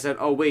that, and I said,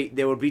 oh wait,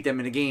 they would beat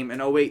them in a game,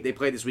 and oh wait, they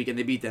played this week and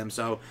they beat them,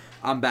 so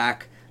I'm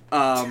back.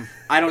 I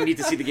don't need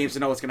to see the games to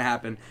know what's gonna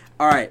happen.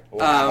 All right.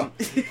 Wow.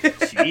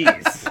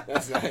 Jeez.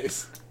 That's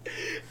nice.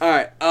 All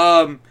right.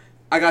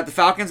 I got the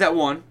Falcons at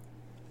 1.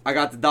 I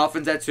got the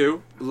Dolphins at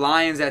 2.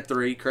 Lions at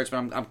 3.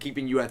 Kurtzman, I'm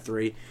keeping you at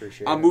 3.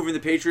 Appreciate I'm it. moving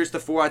the Patriots to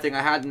 4. I think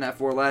I had them at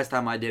 4 last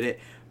time I did it.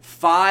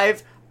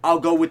 5, I'll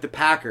go with the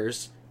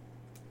Packers.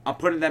 I'm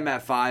putting them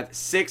at 5.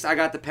 6, I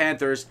got the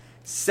Panthers.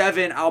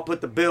 7, I'll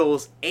put the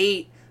Bills.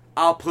 8,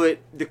 I'll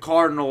put the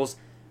Cardinals.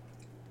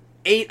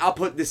 8, I'll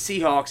put the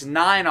Seahawks.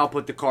 9, I'll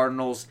put the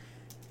Cardinals.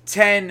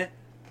 10,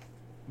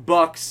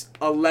 Bucks.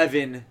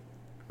 11,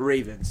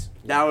 Ravens.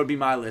 That would be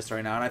my list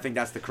right now, and I think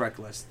that's the correct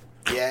list.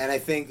 Yeah, and I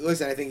think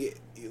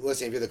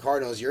if you're the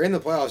Cardinals, you're in the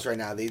playoffs right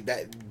now.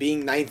 That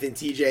being 9th in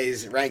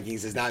TJ's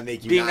rankings does not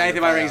make you Being not 9th in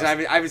the my rankings,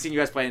 playoffs. I haven't seen you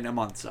guys play in a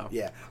month, so.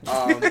 Yeah.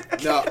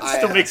 No, I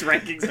Still makes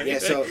rankings. Yeah.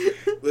 So Your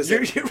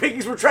listen.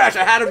 rankings were trash.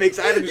 I had to do You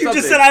something.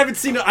 just said I haven't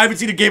seen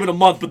a game in a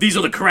month, but these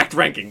are the correct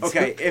rankings.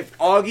 Okay, if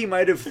Augie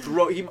might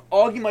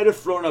have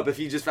thrown up if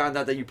he just found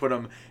out that you put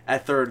him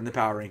at 3rd in the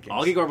power rankings.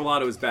 Augie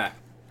Garbalato is back.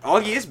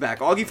 Augie is back.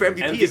 Augie for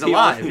MVP, is MVP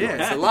alive. Augie.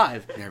 Yeah, it's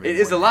alive. Never It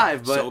is more than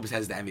alive, that. but Sobes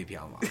has the MVP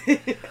on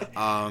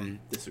lock.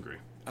 Disagree.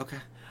 Okay.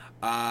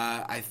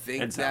 I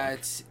think And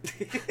that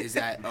is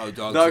that. Oh,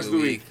 dogs, Dogs of the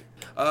week.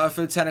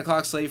 For the 10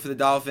 o'clock slate for the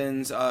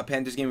Dolphins,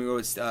 Panthers game, we go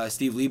with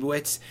Steve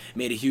Leibowitz.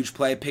 Made a huge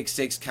play. Pick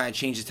 6 kind of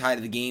changed the tide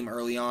of the game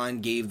early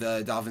on. Gave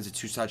the Dolphins a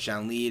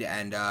 2-touchdown lead,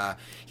 and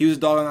he was a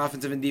dog on the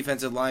offensive and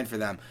defensive line for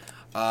them.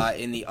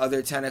 In the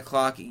other 10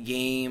 o'clock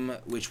game,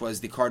 which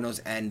was the Cardinals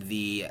and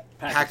the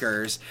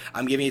Packers,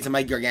 I'm giving it to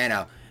Mike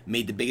Gargano.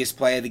 Made the biggest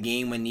play of the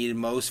game when needed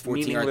most,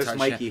 14-yard Meaningless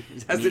touchdown. Mikey.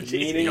 That's the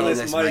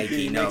Meaningless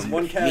Mikey No, makes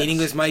one catch.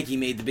 Meaningless Mikey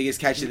made the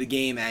biggest catch of the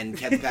game and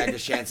kept the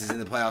Packers' chances in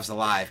the playoffs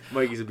alive.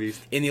 Mikey's a beast.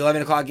 In the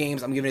 11 o'clock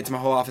games, I'm giving it to my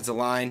whole offensive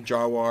line.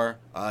 Jarwar,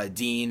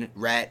 Dean,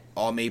 Rhett,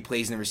 all made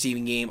plays in the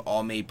receiving game,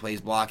 all made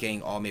plays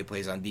blocking, all made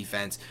plays on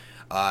defense.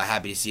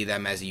 Happy to see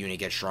them as a unit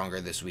get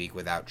stronger this week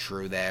without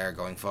True there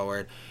going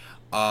forward.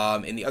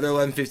 In the other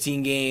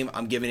 11-15 game,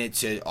 I'm giving it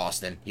to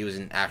Austin. He was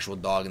an actual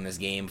dog in this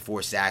game.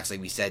 4 sacks, like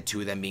we said,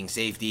 2 of them being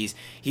safeties.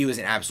 He was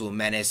an absolute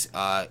menace,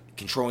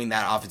 controlling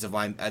that offensive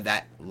line,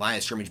 that line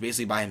of scrimmage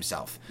basically by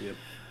himself. Yep.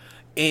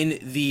 In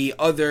the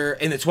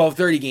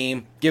 12:30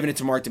 game, giving it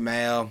to Mark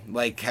DeMeo.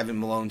 Like Kevin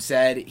Malone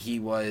said, he's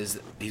one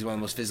of the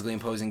most physically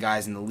imposing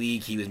guys in the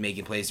league. He was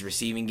making plays the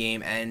receiving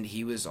game, and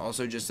he was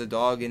also just a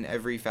dog in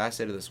every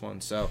facet of this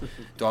one. So,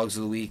 dogs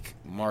of the week,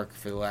 Mark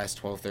for the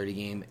last 12:30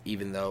 game,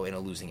 even though in a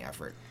losing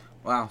effort.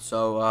 Wow.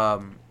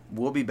 So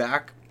we'll be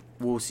back.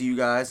 We'll see you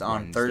guys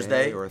on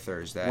Thursday or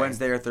Thursday.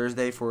 Wednesday or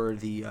Thursday for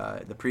the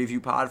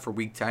preview pod for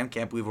Week 10.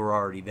 Can't believe we're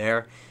already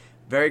there.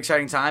 Very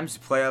exciting times.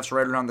 Playoffs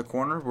right around the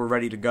corner. We're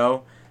ready to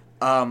go.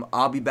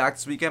 I'll be back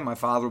this weekend. My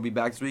father will be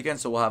back this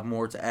weekend, so we'll have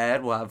more to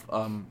add. We'll have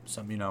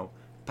some,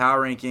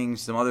 power rankings,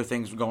 some other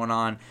things going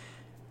on.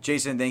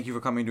 Jason, thank you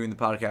for coming and doing the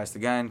podcast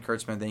again.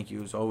 Kurtzman, thank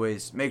you as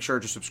always. Make sure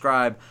to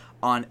subscribe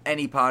on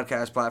any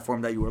podcast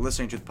platform that you are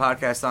listening to the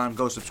podcast on.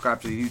 Go subscribe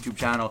to the YouTube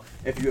channel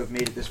if you have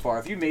made it this far.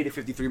 If you made it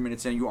 53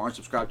 minutes in, you aren't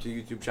subscribed to the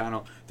YouTube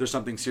channel, there's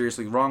something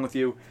seriously wrong with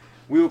you.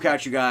 We will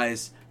catch you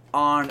guys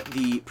on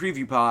the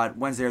preview pod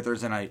Wednesday or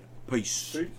Thursday night. Peace.